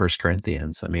 earlier in 1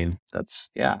 Corinthians.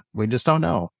 We just don't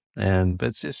know.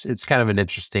 But it's kind of an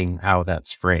interesting how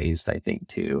that's phrased, I think,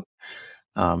 too.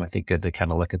 I think good to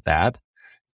kind of look at that.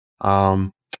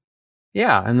 And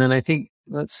then I think,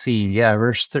 let's see,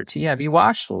 verse 13, be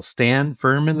watchful, stand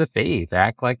firm in the faith,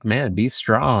 act like men, be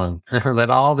strong, let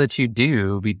all that you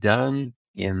do be done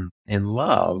in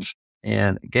love.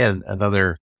 And again,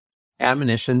 another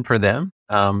admonition for them,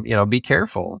 be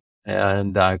careful,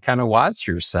 and kind of watch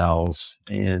yourselves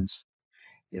and,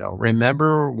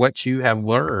 remember what you have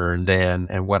learned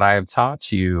and what I have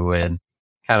taught you and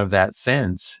kind of that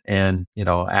sense and,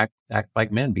 act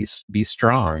like men, be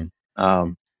strong.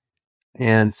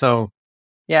 And so,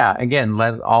 yeah, again,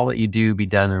 let all that you do be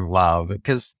done in love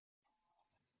because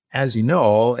as you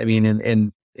know, I mean,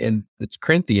 in the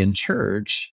Corinthian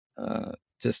church,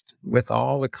 just with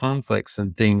all the conflicts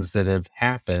and things that have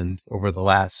happened over the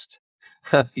last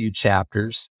few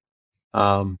chapters,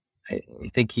 I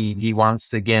think he wants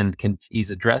to again.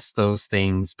 He's addressed those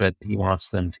things, but he wants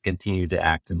them to continue to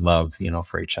act in love,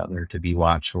 for each other, to be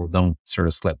watchful. Don't sort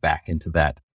of slip back into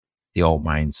the old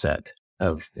mindset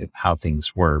of how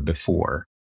things were before.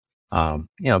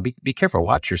 Be careful,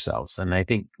 watch yourselves, and I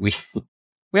think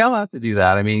we all have to do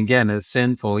that. I mean, again, as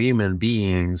sinful human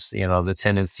beings, the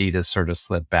tendency to sort of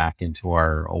slip back into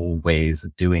our old ways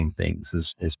of doing things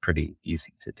is pretty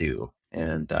easy to do.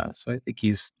 And so I think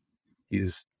he's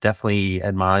definitely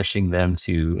admonishing them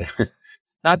to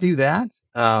not do that.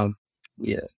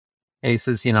 Yeah. And he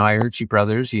says, I urge you,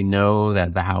 brothers,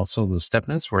 that the household of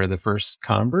Stephanus were the first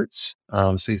converts.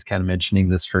 So he's kind of mentioning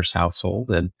this first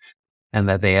household and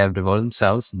that they have devoted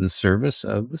themselves to the service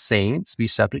of the saints, be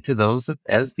subject to those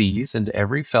as these, and to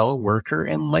every fellow worker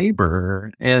and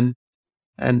laborer. And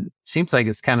seems like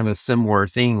it's kind of a similar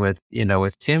thing with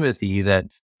Timothy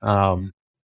that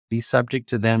be subject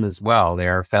to them as well. They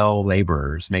are fellow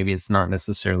laborers. Maybe it's not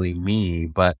necessarily me,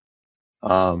 but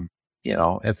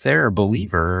if they're a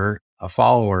believer, a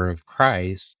follower of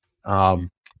Christ, then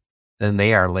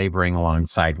they are laboring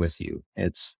alongside with you.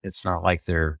 It's not like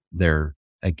they're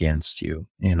against you,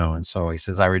 and so he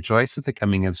says, I rejoice at the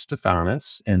coming of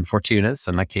Stephanus and Fortunus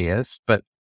and Achaeus, but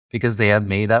because they have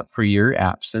made up for your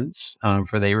absence,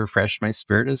 for they refreshed my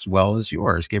spirit as well as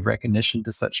yours. Give recognition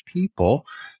to such people.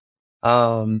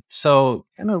 So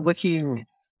kind of looking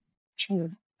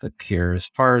here as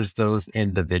far as those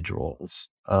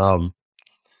individuals.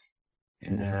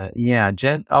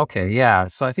 Okay, yeah.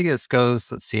 So I think this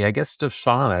goes, let's see, I guess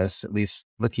Stephanus, at least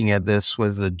looking at this,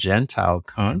 was a Gentile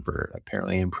convert,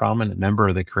 apparently, and prominent member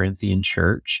of the Corinthian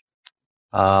church.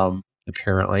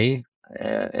 Apparently,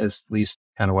 is at least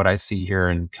kind of what I see here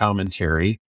in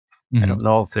commentary. I don't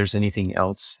know if there's anything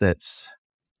else that's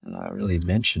really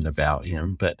mentioned about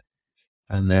him,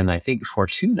 and then I think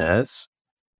Fortunus,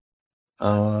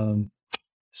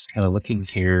 just kind of looking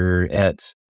here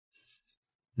at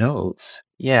notes.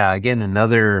 Yeah, again,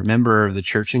 another member of the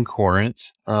church in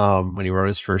Corinth, when he wrote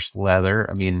his first letter.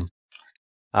 I mean,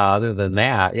 other than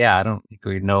that, yeah, I don't think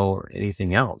we know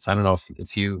anything else. I don't know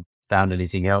if you found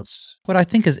anything else. What I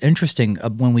think is interesting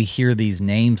when we hear these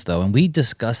names, though, and we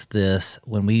discussed this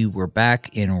when we were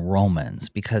back in Romans,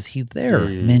 because he there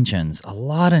mentions a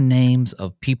lot of names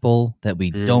of people that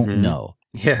we don't know.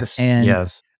 Yes. And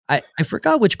yes. I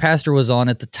forgot which pastor was on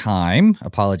at the time.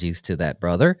 Apologies to that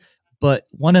brother. But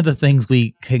one of the things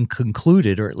we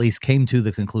concluded, or at least came to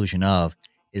the conclusion of,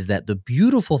 is that the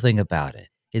beautiful thing about it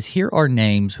is here are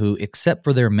names who, except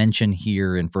for their mention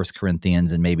here in 1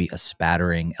 Corinthians and maybe a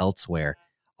spattering elsewhere,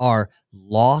 are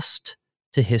lost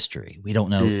to history. We don't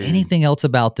know anything else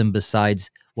about them besides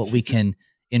what we can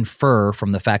infer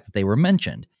from the fact that they were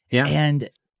mentioned. Yeah. And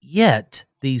yet,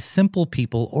 these simple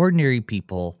people, ordinary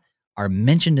people, are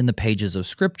mentioned in the pages of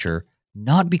Scripture,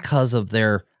 not because of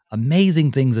their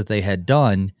amazing things that they had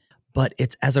done, but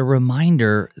it's as a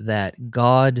reminder that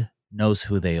God knows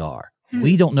who they are.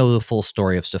 We don't know the full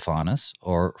story of Stephanus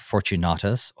or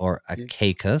Fortunatus or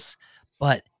Achaicus,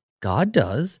 but God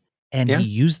does, and he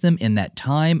used them in that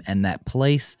time and that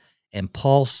place, and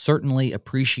Paul certainly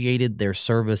appreciated their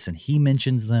service, and he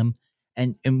mentions them.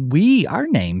 And our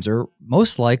names are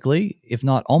most likely, if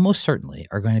not almost certainly,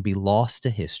 are going to be lost to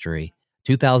history.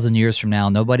 2,000 years from now,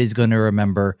 nobody's going to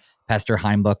remember Pastor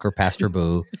Heimbuck or Pastor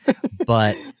Boo.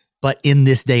 but in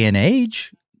this day and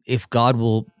age, if God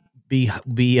will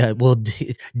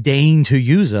deign to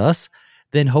use us,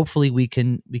 then hopefully we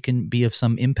can be of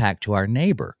some impact to our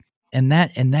neighbor. And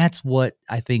that's what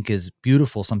I think is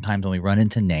beautiful sometimes when we run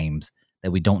into names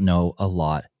that we don't know a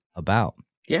lot about.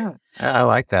 Yeah, I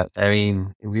like that. I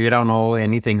mean, we don't know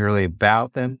anything really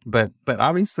about them, but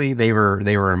obviously they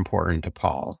were important to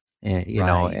Paul, and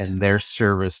and their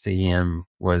service to him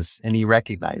and he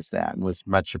recognized that and was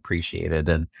much appreciated.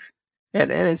 And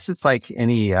it's just like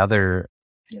any other,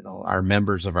 our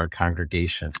members of our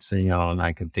congregation. So, and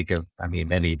I can think of,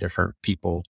 many different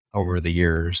people over the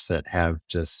years that have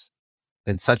just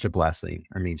been such a blessing,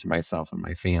 to myself and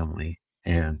my family.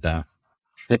 And,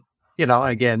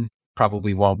 again,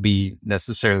 probably won't be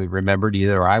necessarily remembered,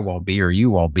 either I won't be or you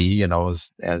won't be,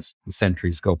 as the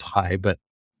centuries go by. But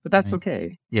but that's Right.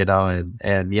 okay,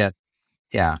 and yet,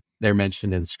 yeah, they're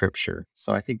mentioned in scripture.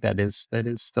 So I think that is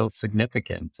still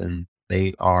significant, and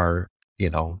they are,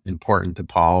 important to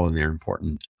Paul, and they're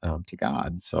important to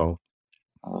God. So,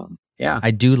 yeah.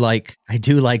 I do like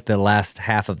the last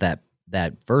half of that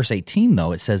verse 18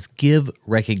 though. It says, "Give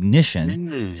recognition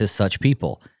Mm, to such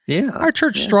people." yeah. Our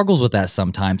church Yeah. struggles with that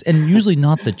sometimes, and usually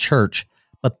not the church,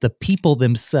 but the people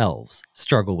themselves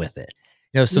struggle with it.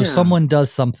 So Yeah. someone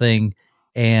does something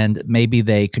and maybe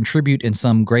they contribute in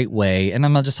some great way, and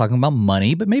I'm not just talking about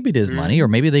money, but maybe it is money, or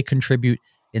maybe they contribute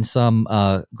in some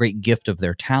great gift of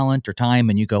their talent or time,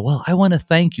 and you go, "Well, I want to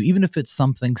thank you," even if it's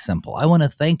something simple. "I want to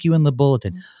thank you in the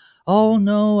bulletin." "Oh,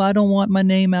 no, I don't want my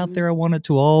name out there. I want it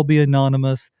to all be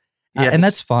anonymous." And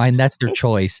that's Yes. fine. That's their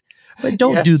choice. But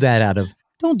don't do Yes. that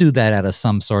out of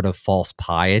some sort of false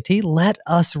piety. Let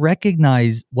us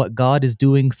recognize what God is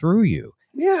doing through you.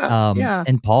 Yeah. Yeah.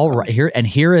 And Paul right here, and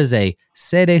here is a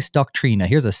sedes doctrina.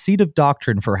 Here's a seed of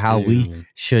doctrine for how we Mm,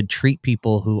 should treat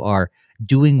people who are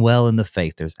doing well in the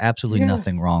faith. There's absolutely yeah.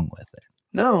 nothing wrong with it.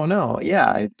 No.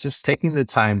 Yeah. Just taking the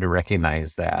time to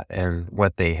recognize that and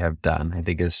what they have done, I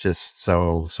think is just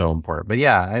so, so important. But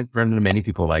yeah, I've run into many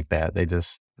people like that.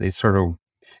 They sort of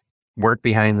work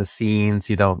behind the scenes.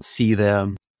 You don't see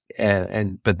them.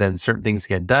 But then certain things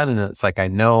get done, and it's like, I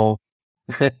know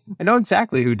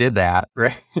exactly who did that.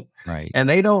 Right. Right. And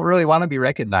they don't really want to be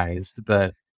recognized,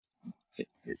 but it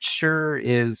sure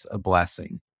is a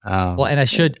blessing. Well, and I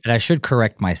should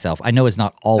correct myself. I know it's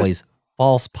not always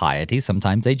false piety.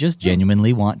 Sometimes they just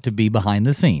genuinely want to be behind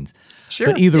the scenes. Sure.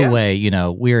 But either Yeah. way,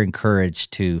 we're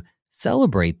encouraged to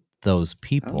celebrate those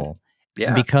people.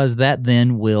 Yeah. Because that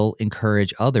then will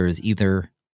encourage others. Either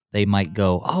they might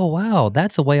go, "Oh, wow,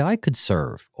 that's a way I could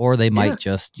serve," or they might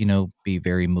just, be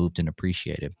very moved and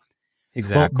appreciative.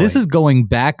 Exactly. Well, this is going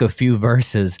back a few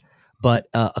verses, but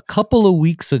a couple of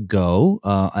weeks ago,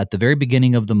 at the very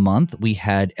beginning of the month, we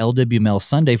had LWML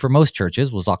Sunday for most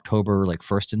churches. Was October like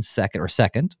 1st and 2nd, or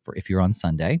 2nd for if you're on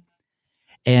Sunday.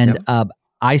 And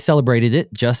I celebrated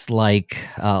it just like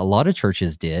a lot of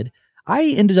churches did. I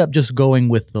ended up just going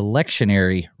with the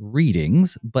lectionary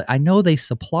readings, but I know they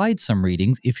supplied some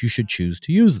readings if you should choose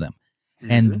to use them.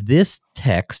 And this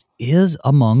text is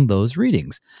among those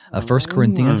readings. 1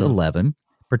 Corinthians 11,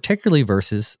 particularly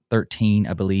verses 13,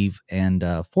 I believe, and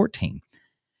 14.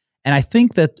 And I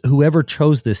think that whoever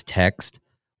chose this text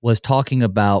was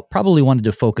probably wanted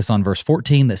to focus on verse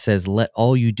 14 that says, "Let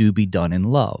all you do be done in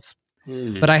love."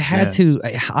 But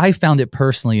I found it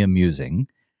personally amusing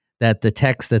that the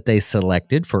text that they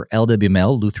selected for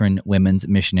LWML, Lutheran Women's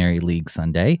Missionary League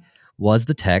Sunday, was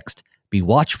the text, "Be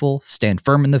watchful, stand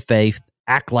firm in the faith,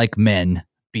 act like men,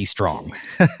 be strong."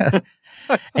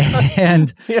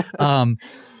 And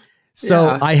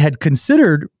so I had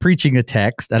considered preaching a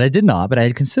text, and I did not, but I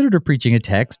had considered preaching a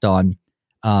text on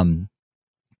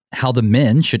how the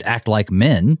men should act like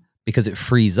men, because it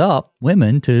frees up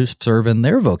women to serve in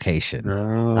their vocation.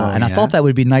 And I thought that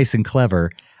would be nice and clever.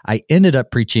 I ended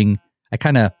up preaching, I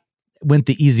kind of went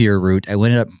the easier route. I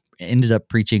ended up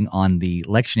preaching on the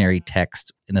lectionary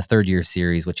text in the third year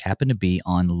series, which happened to be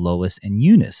on Lois and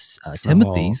Eunice,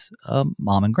 Timothy's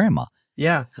mom and grandma.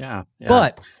 Yeah.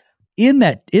 But in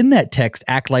that text,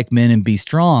 "Act like men and be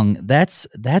strong," that's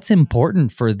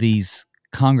important for these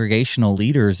congregational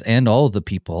leaders and all of the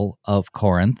people of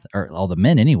Corinth, or all the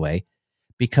men anyway,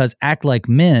 because "act like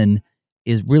men"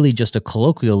 is really just a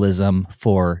colloquialism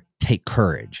for take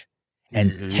courage.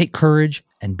 And take courage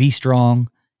and be strong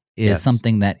is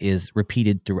something that is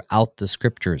repeated throughout the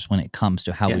scriptures when it comes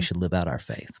to how we should live out our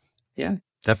faith. Yeah,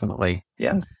 definitely.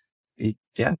 Yeah.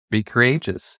 Be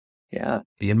courageous. Yeah.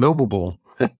 Be immovable.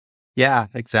 Yeah,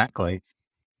 exactly.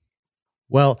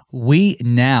 Well, we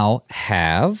now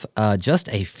have just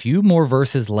a few more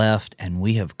verses left, and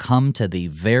we have come to the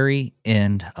very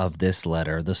end of this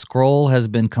letter. The scroll has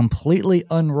been completely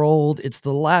unrolled. It's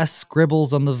the last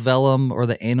scribbles on the vellum or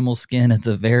the animal skin at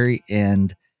the very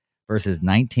end, verses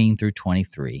 19 through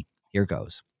 23. Here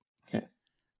goes. Okay.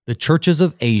 "The churches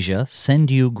of Asia send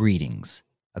you greetings.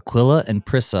 Aquila and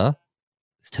Prisca,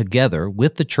 together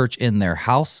with the church in their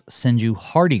house, send you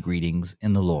hearty greetings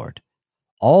in the Lord.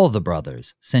 All the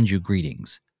brothers send you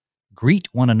greetings. Greet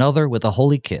one another with a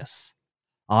holy kiss.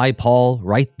 I, Paul,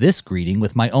 write this greeting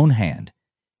with my own hand.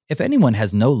 If anyone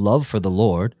has no love for the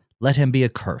Lord, let him be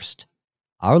accursed.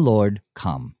 Our Lord,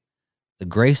 come. The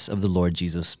grace of the Lord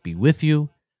Jesus be with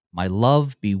you. My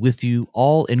love be with you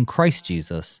all in Christ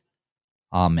Jesus.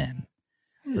 Amen."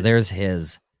 So there's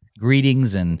his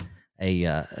greetings and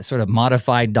a sort of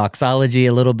modified doxology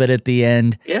a little bit at the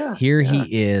end. Yeah. Here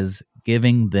he is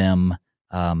giving them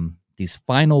these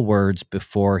final words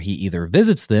before he either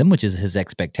visits them, which is his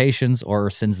expectations,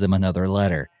 or sends them another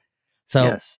letter. So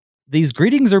Yes. these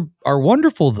greetings are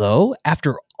wonderful, though,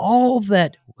 after all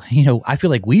that, I feel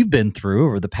like we've been through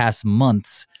over the past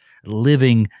months,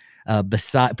 living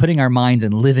putting our minds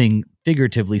and living,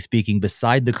 figuratively speaking,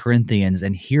 beside the Corinthians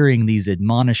and hearing these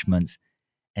admonishments.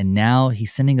 And now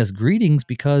he's sending us greetings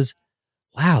because,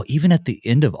 wow, even at the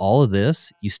end of all of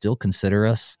this, you still consider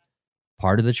us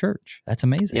part of the church. That's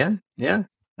amazing. Yeah. Yeah.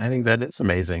 I think that is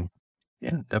amazing.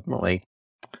 Yeah, definitely.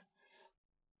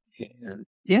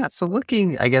 Yeah. So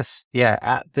looking, I guess,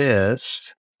 at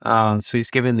this, so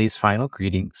he's given these final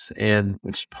greetings, and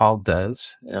which Paul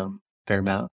does fair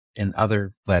amount in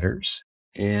other letters.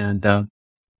 And the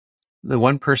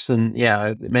one person,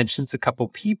 it mentions a couple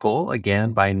people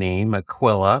again by name,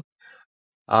 Aquila,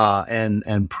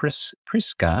 and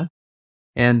Prisca.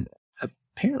 And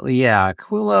apparently,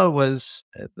 Aquila was,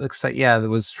 it looks like, there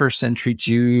was first century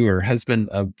Jew or husband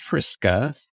of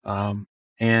Prisca, and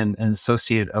an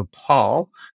associate of Paul.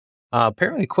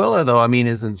 Apparently Aquila, though,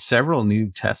 is in several New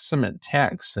Testament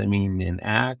texts. In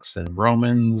Acts and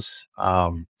Romans,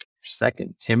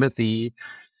 Second Timothy,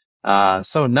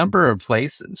 so a number of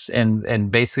places,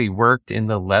 and basically worked in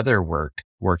the leather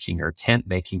working or tent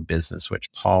making business,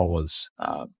 which Paul was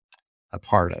a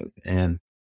part of. And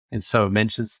so it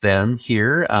mentions them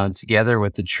here together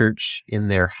with the church in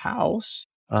their house.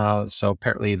 So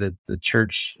apparently the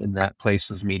church in that place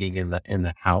was meeting in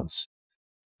the house.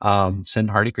 Send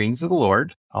hearty greetings of the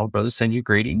Lord. All brothers send you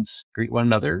greetings. Greet one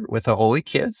another with a holy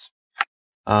kiss.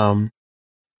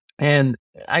 And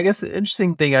I guess the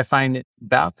interesting thing I find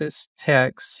about this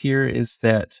text here is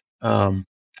that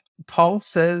Paul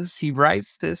says he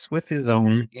writes this with his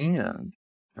own hand,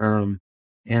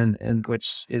 and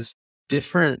which is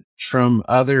different from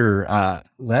other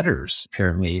letters,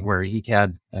 apparently, where he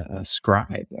had a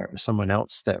scribe or someone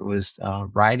else that was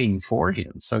writing for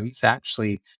him. So he's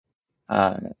actually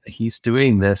he's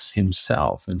doing this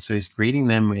himself, and so he's greeting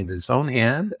them with his own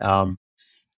hand.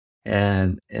 And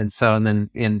then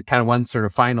in kind of one sort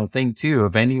of final thing too,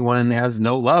 if anyone has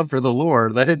no love for the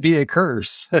Lord, let it be a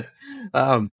curse.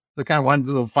 The kind of one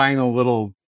little final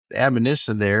little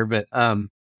admonition there, but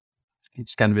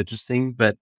it's kind of interesting.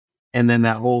 And then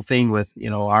that whole thing with,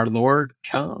 our Lord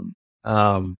come,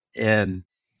 and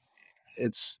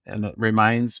it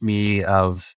reminds me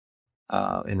of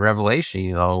in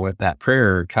Revelation, with that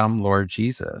prayer, come Lord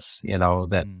Jesus,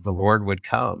 that the Lord would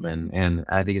come. And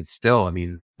I think it's still,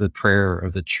 the prayer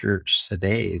of the church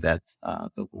today that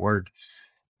the Lord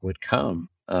would come,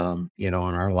 in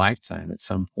our lifetime at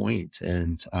some point,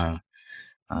 and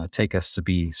take us to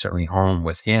be certainly home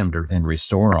with him and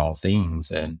restore all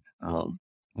things. And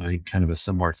I think kind of a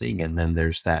similar thing. And then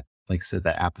there's that, like I said,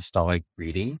 the apostolic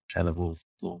greeting, kind of a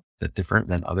little bit different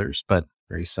than others, but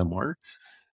very similar.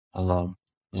 And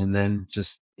then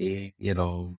just,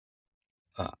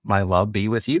 my love be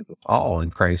with you all in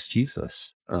Christ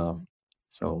Jesus.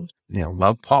 So,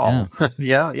 love Paul.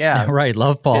 Yeah. Right.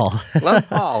 Love Paul. Love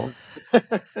Paul.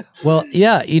 Well,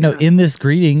 in this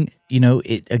greeting,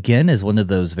 it again is one of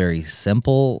those very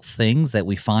simple things that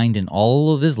we find in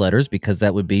all of his letters, because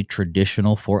that would be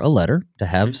traditional for a letter to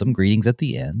have some greetings at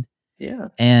the end. Yeah.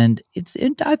 And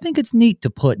I think it's neat to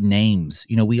put names.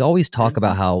 We always talk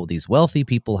about how these wealthy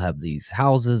people have these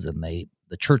houses and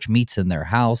the church meets in their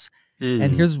house.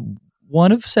 And here's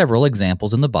one of several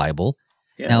examples in the Bible.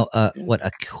 Yeah. Now,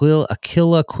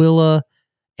 Aquila,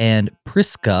 and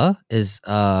Prisca is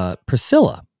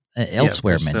Priscilla,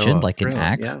 elsewhere Priscilla, mentioned, like in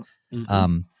Acts,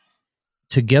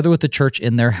 together with the church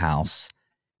in their house.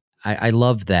 I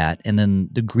love that. And then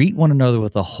to greet one another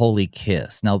with a holy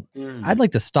kiss. Now, I'd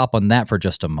like to stop on that for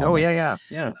just a moment. Oh, yeah.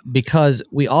 Because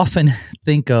we often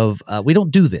think of, we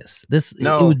don't do this.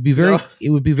 It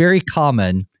would be very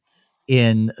common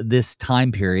in this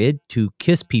time period to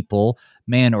kiss people,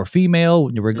 man or female,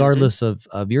 regardless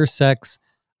of your sex.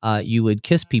 You would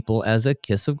kiss people as a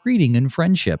kiss of greeting and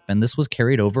friendship. And this was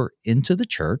carried over into the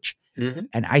church.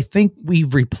 And I think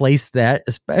we've replaced that,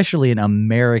 especially in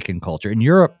American culture. In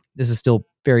Europe, this is still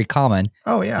very common.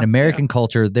 Oh, yeah. In American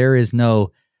culture, there is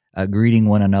no greeting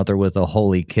one another with a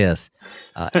holy kiss.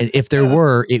 And if there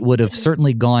were, it would have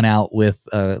certainly gone out with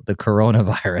the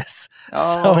coronavirus.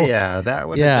 Oh, that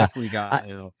would have definitely got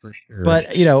for sure. But,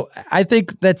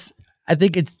 I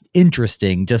think it's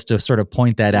interesting just to sort of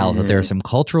point that out, that there are some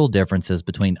cultural differences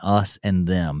between us and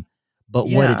them. But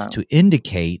what it's to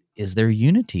indicate is their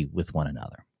unity with one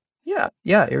another. Yeah,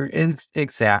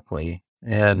 exactly.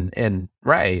 And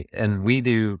right. And we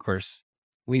do, of course,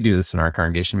 we do this in our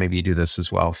congregation. Maybe you do this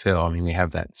as well, Phil. We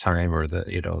have that time where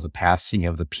the passing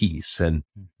of the peace, and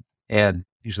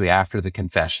usually after the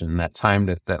confession, that time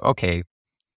that okay,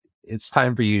 it's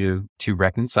time for you to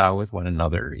reconcile with one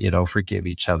another, forgive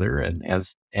each other.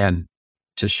 And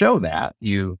to show that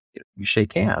you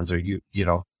shake hands, or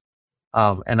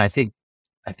and I think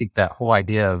that whole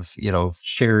idea of,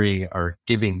 sharing or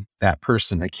giving that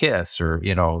person a kiss, or,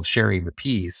 sharing the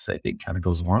peace, I think kind of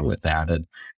goes along with that.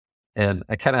 And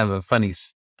I kind of have a funny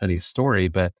story,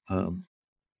 but,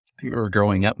 we were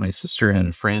growing up, my sister had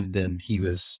a friend, and he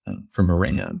was from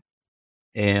Iran.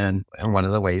 And one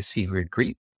of the ways he would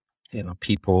greet,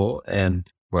 people, and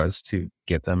was to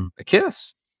give them a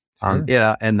kiss. Sure.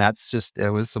 Yeah. And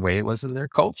it was the way it was in their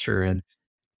culture. And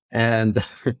and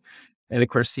of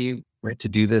course he went to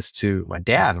do this to my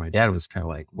dad. My dad was kind of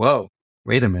like, whoa,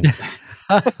 wait a minute.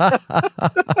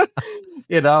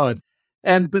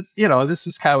 But this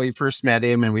is how we first met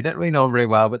him, and we didn't really know him very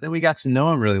well, but then we got to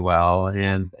know him really well,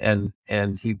 and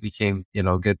he became,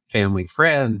 a good family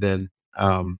friend. And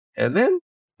then,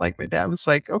 like, my dad was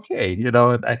like, okay,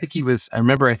 and I think he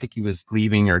was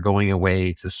leaving or going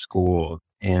away to school,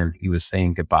 and he was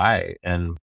saying goodbye.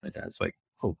 And my dad's like,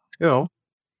 oh,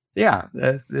 yeah,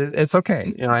 it's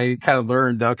okay. I kind of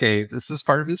learned, okay, this is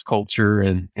part of his culture,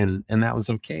 and that was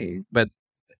okay. But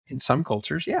in some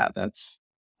cultures, yeah, that's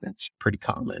pretty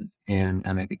common. And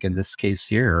I think in this case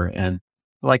here, and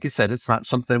like you said, it's not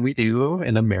something we do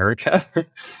in America,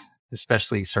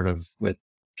 especially sort of with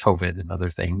COVID and other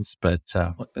things. But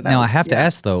now I have to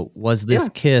ask though, was this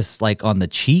kiss like on the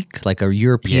cheek, like a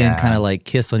European kind of like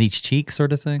kiss on each cheek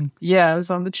sort of thing? Yeah, it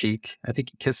was on the cheek. I think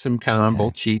he kissed him kind of on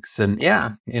both cheeks. And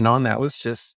and that was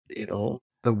just, the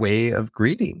way of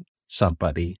greeting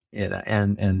somebody,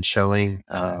 and showing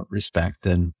respect,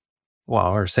 and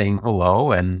or saying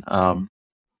hello. And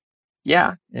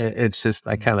it's just,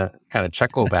 I kind of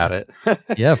chuckle about it.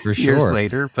 Yeah, for sure. Years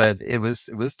later, but it was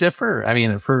different. I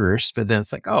mean, at first, but then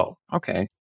it's like, oh, okay.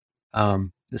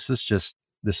 This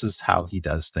is how he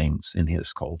does things in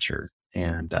his culture.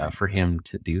 And for him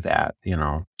to do that,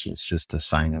 it's just a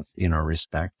sign of,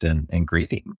 respect and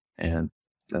greeting. And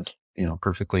that's,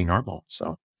 perfectly normal.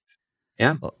 So,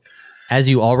 yeah. Well, as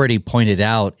you already pointed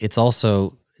out, it's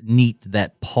also neat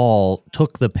that Paul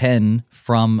took the pen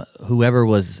from whoever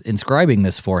was inscribing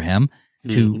this for him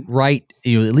to write,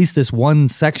 at least this one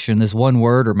section, this one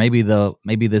word, or maybe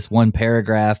this one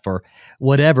paragraph or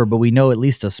whatever. But we know at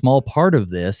least a small part of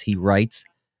this he writes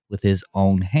with his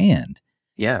own hand.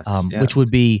 Yes, which would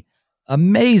be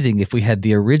amazing if we had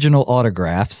the original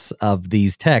autographs of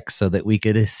these texts so that we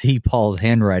could see Paul's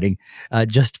handwriting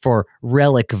just for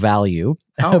relic value.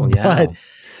 Oh, yeah.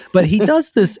 But he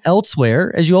does this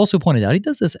elsewhere, as you also pointed out. He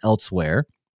does this elsewhere.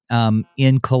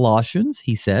 In Colossians,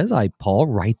 he says, Paul,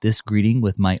 write this greeting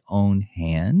with my own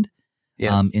hand.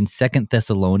 Yes. In 2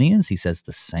 Thessalonians, he says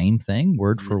the same thing,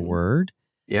 word for word.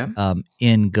 Yeah.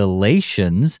 In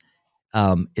Galatians,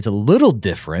 it's a little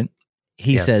different.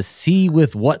 He says, see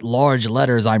with what large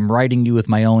letters I'm writing you with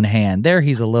my own hand. There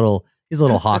he's a little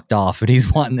hawked off, and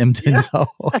he's wanting them to know.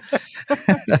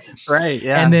 Right,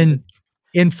 yeah. And then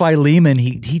in Philemon,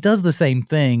 he does the same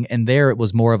thing, and there it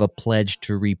was more of a pledge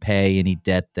to repay any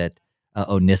debt that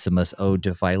Onesimus owed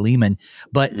to Philemon.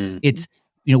 But it's,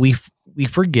 we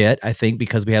forget, I think,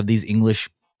 because we have these English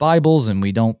Bibles and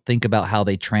we don't think about how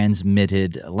they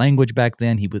transmitted language back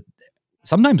then.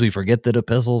 Sometimes we forget that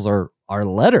epistles are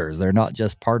letters. They're not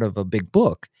just part of a big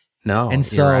book. No, and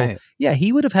so, you're right. Yeah,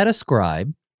 he would have had a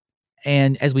scribe.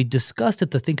 And as we discussed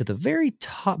at the very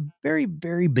top, very,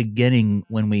 very beginning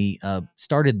when we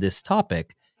started this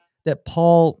topic, that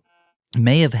Paul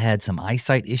may have had some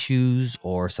eyesight issues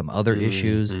or some other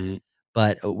issues,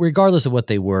 but regardless of what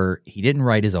they were, he didn't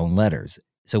write his own letters.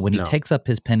 So when he takes up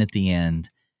his pen at the end,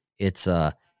 it's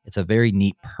a very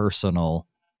neat personal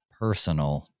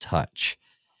touch.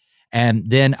 And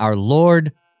then our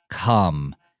Lord,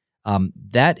 come.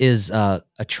 That is a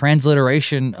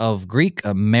transliteration of Greek,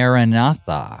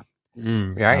 Maranatha.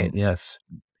 Right. Yes.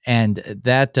 And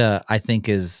that I think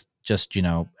is just,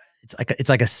 it's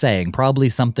like a saying, probably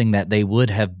something that they would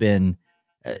have been,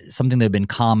 something that had been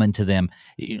common to them.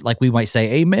 Like we might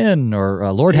say, Amen,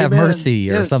 or Lord have mercy,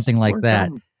 or something like Lord, that.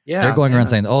 come. Yeah, they're going around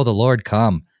saying, oh, the Lord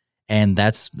come. And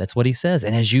that's what he says.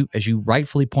 And as you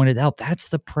rightfully pointed out, that's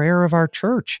the prayer of our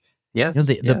church. Yes.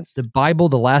 The Bible,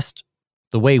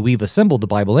 the way we've assembled the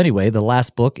Bible anyway, the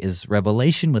last book is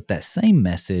Revelation with that same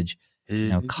message.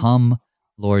 Come,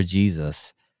 Lord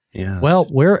Jesus. Yeah. Well,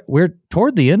 we're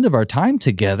toward the end of our time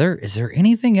together. Is there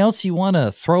anything else you want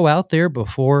to throw out there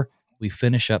before we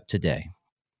finish up today?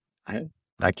 I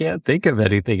I can't think of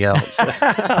anything else.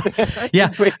 Yeah.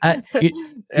 You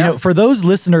know, for those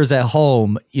listeners at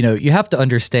home, you have to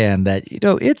understand that,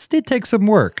 it takes some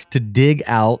work to dig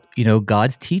out,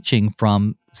 God's teaching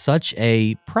from such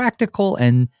a practical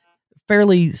and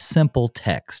fairly simple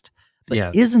text. But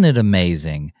Yes. isn't it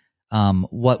amazing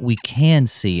what we can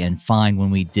see and find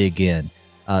when we dig in?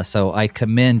 So I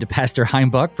commend Pastor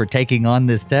Heimbuch for taking on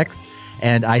this text,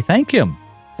 and I thank him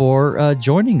for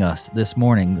joining us this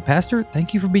morning. Pastor,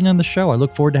 thank you for being on the show. I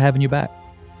look forward to having you back.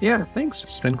 Yeah, thanks.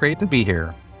 It's been great to be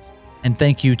here. And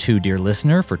thank you too, dear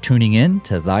listener, for tuning in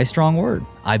to Thy Strong Word.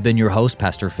 I've been your host,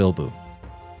 Pastor Phil Booe.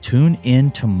 Tune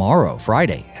in tomorrow,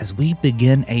 Friday, as we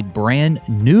begin a brand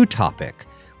new topic.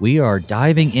 We are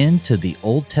diving into the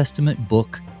Old Testament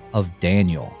book of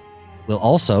Daniel. We'll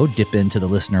also dip into the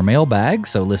listener mailbag,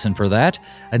 so listen for that.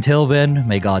 Until then,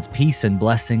 may God's peace and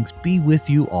blessings be with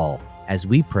you all as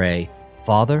we pray,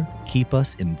 Father, keep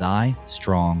us in Thy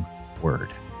strong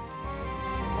word.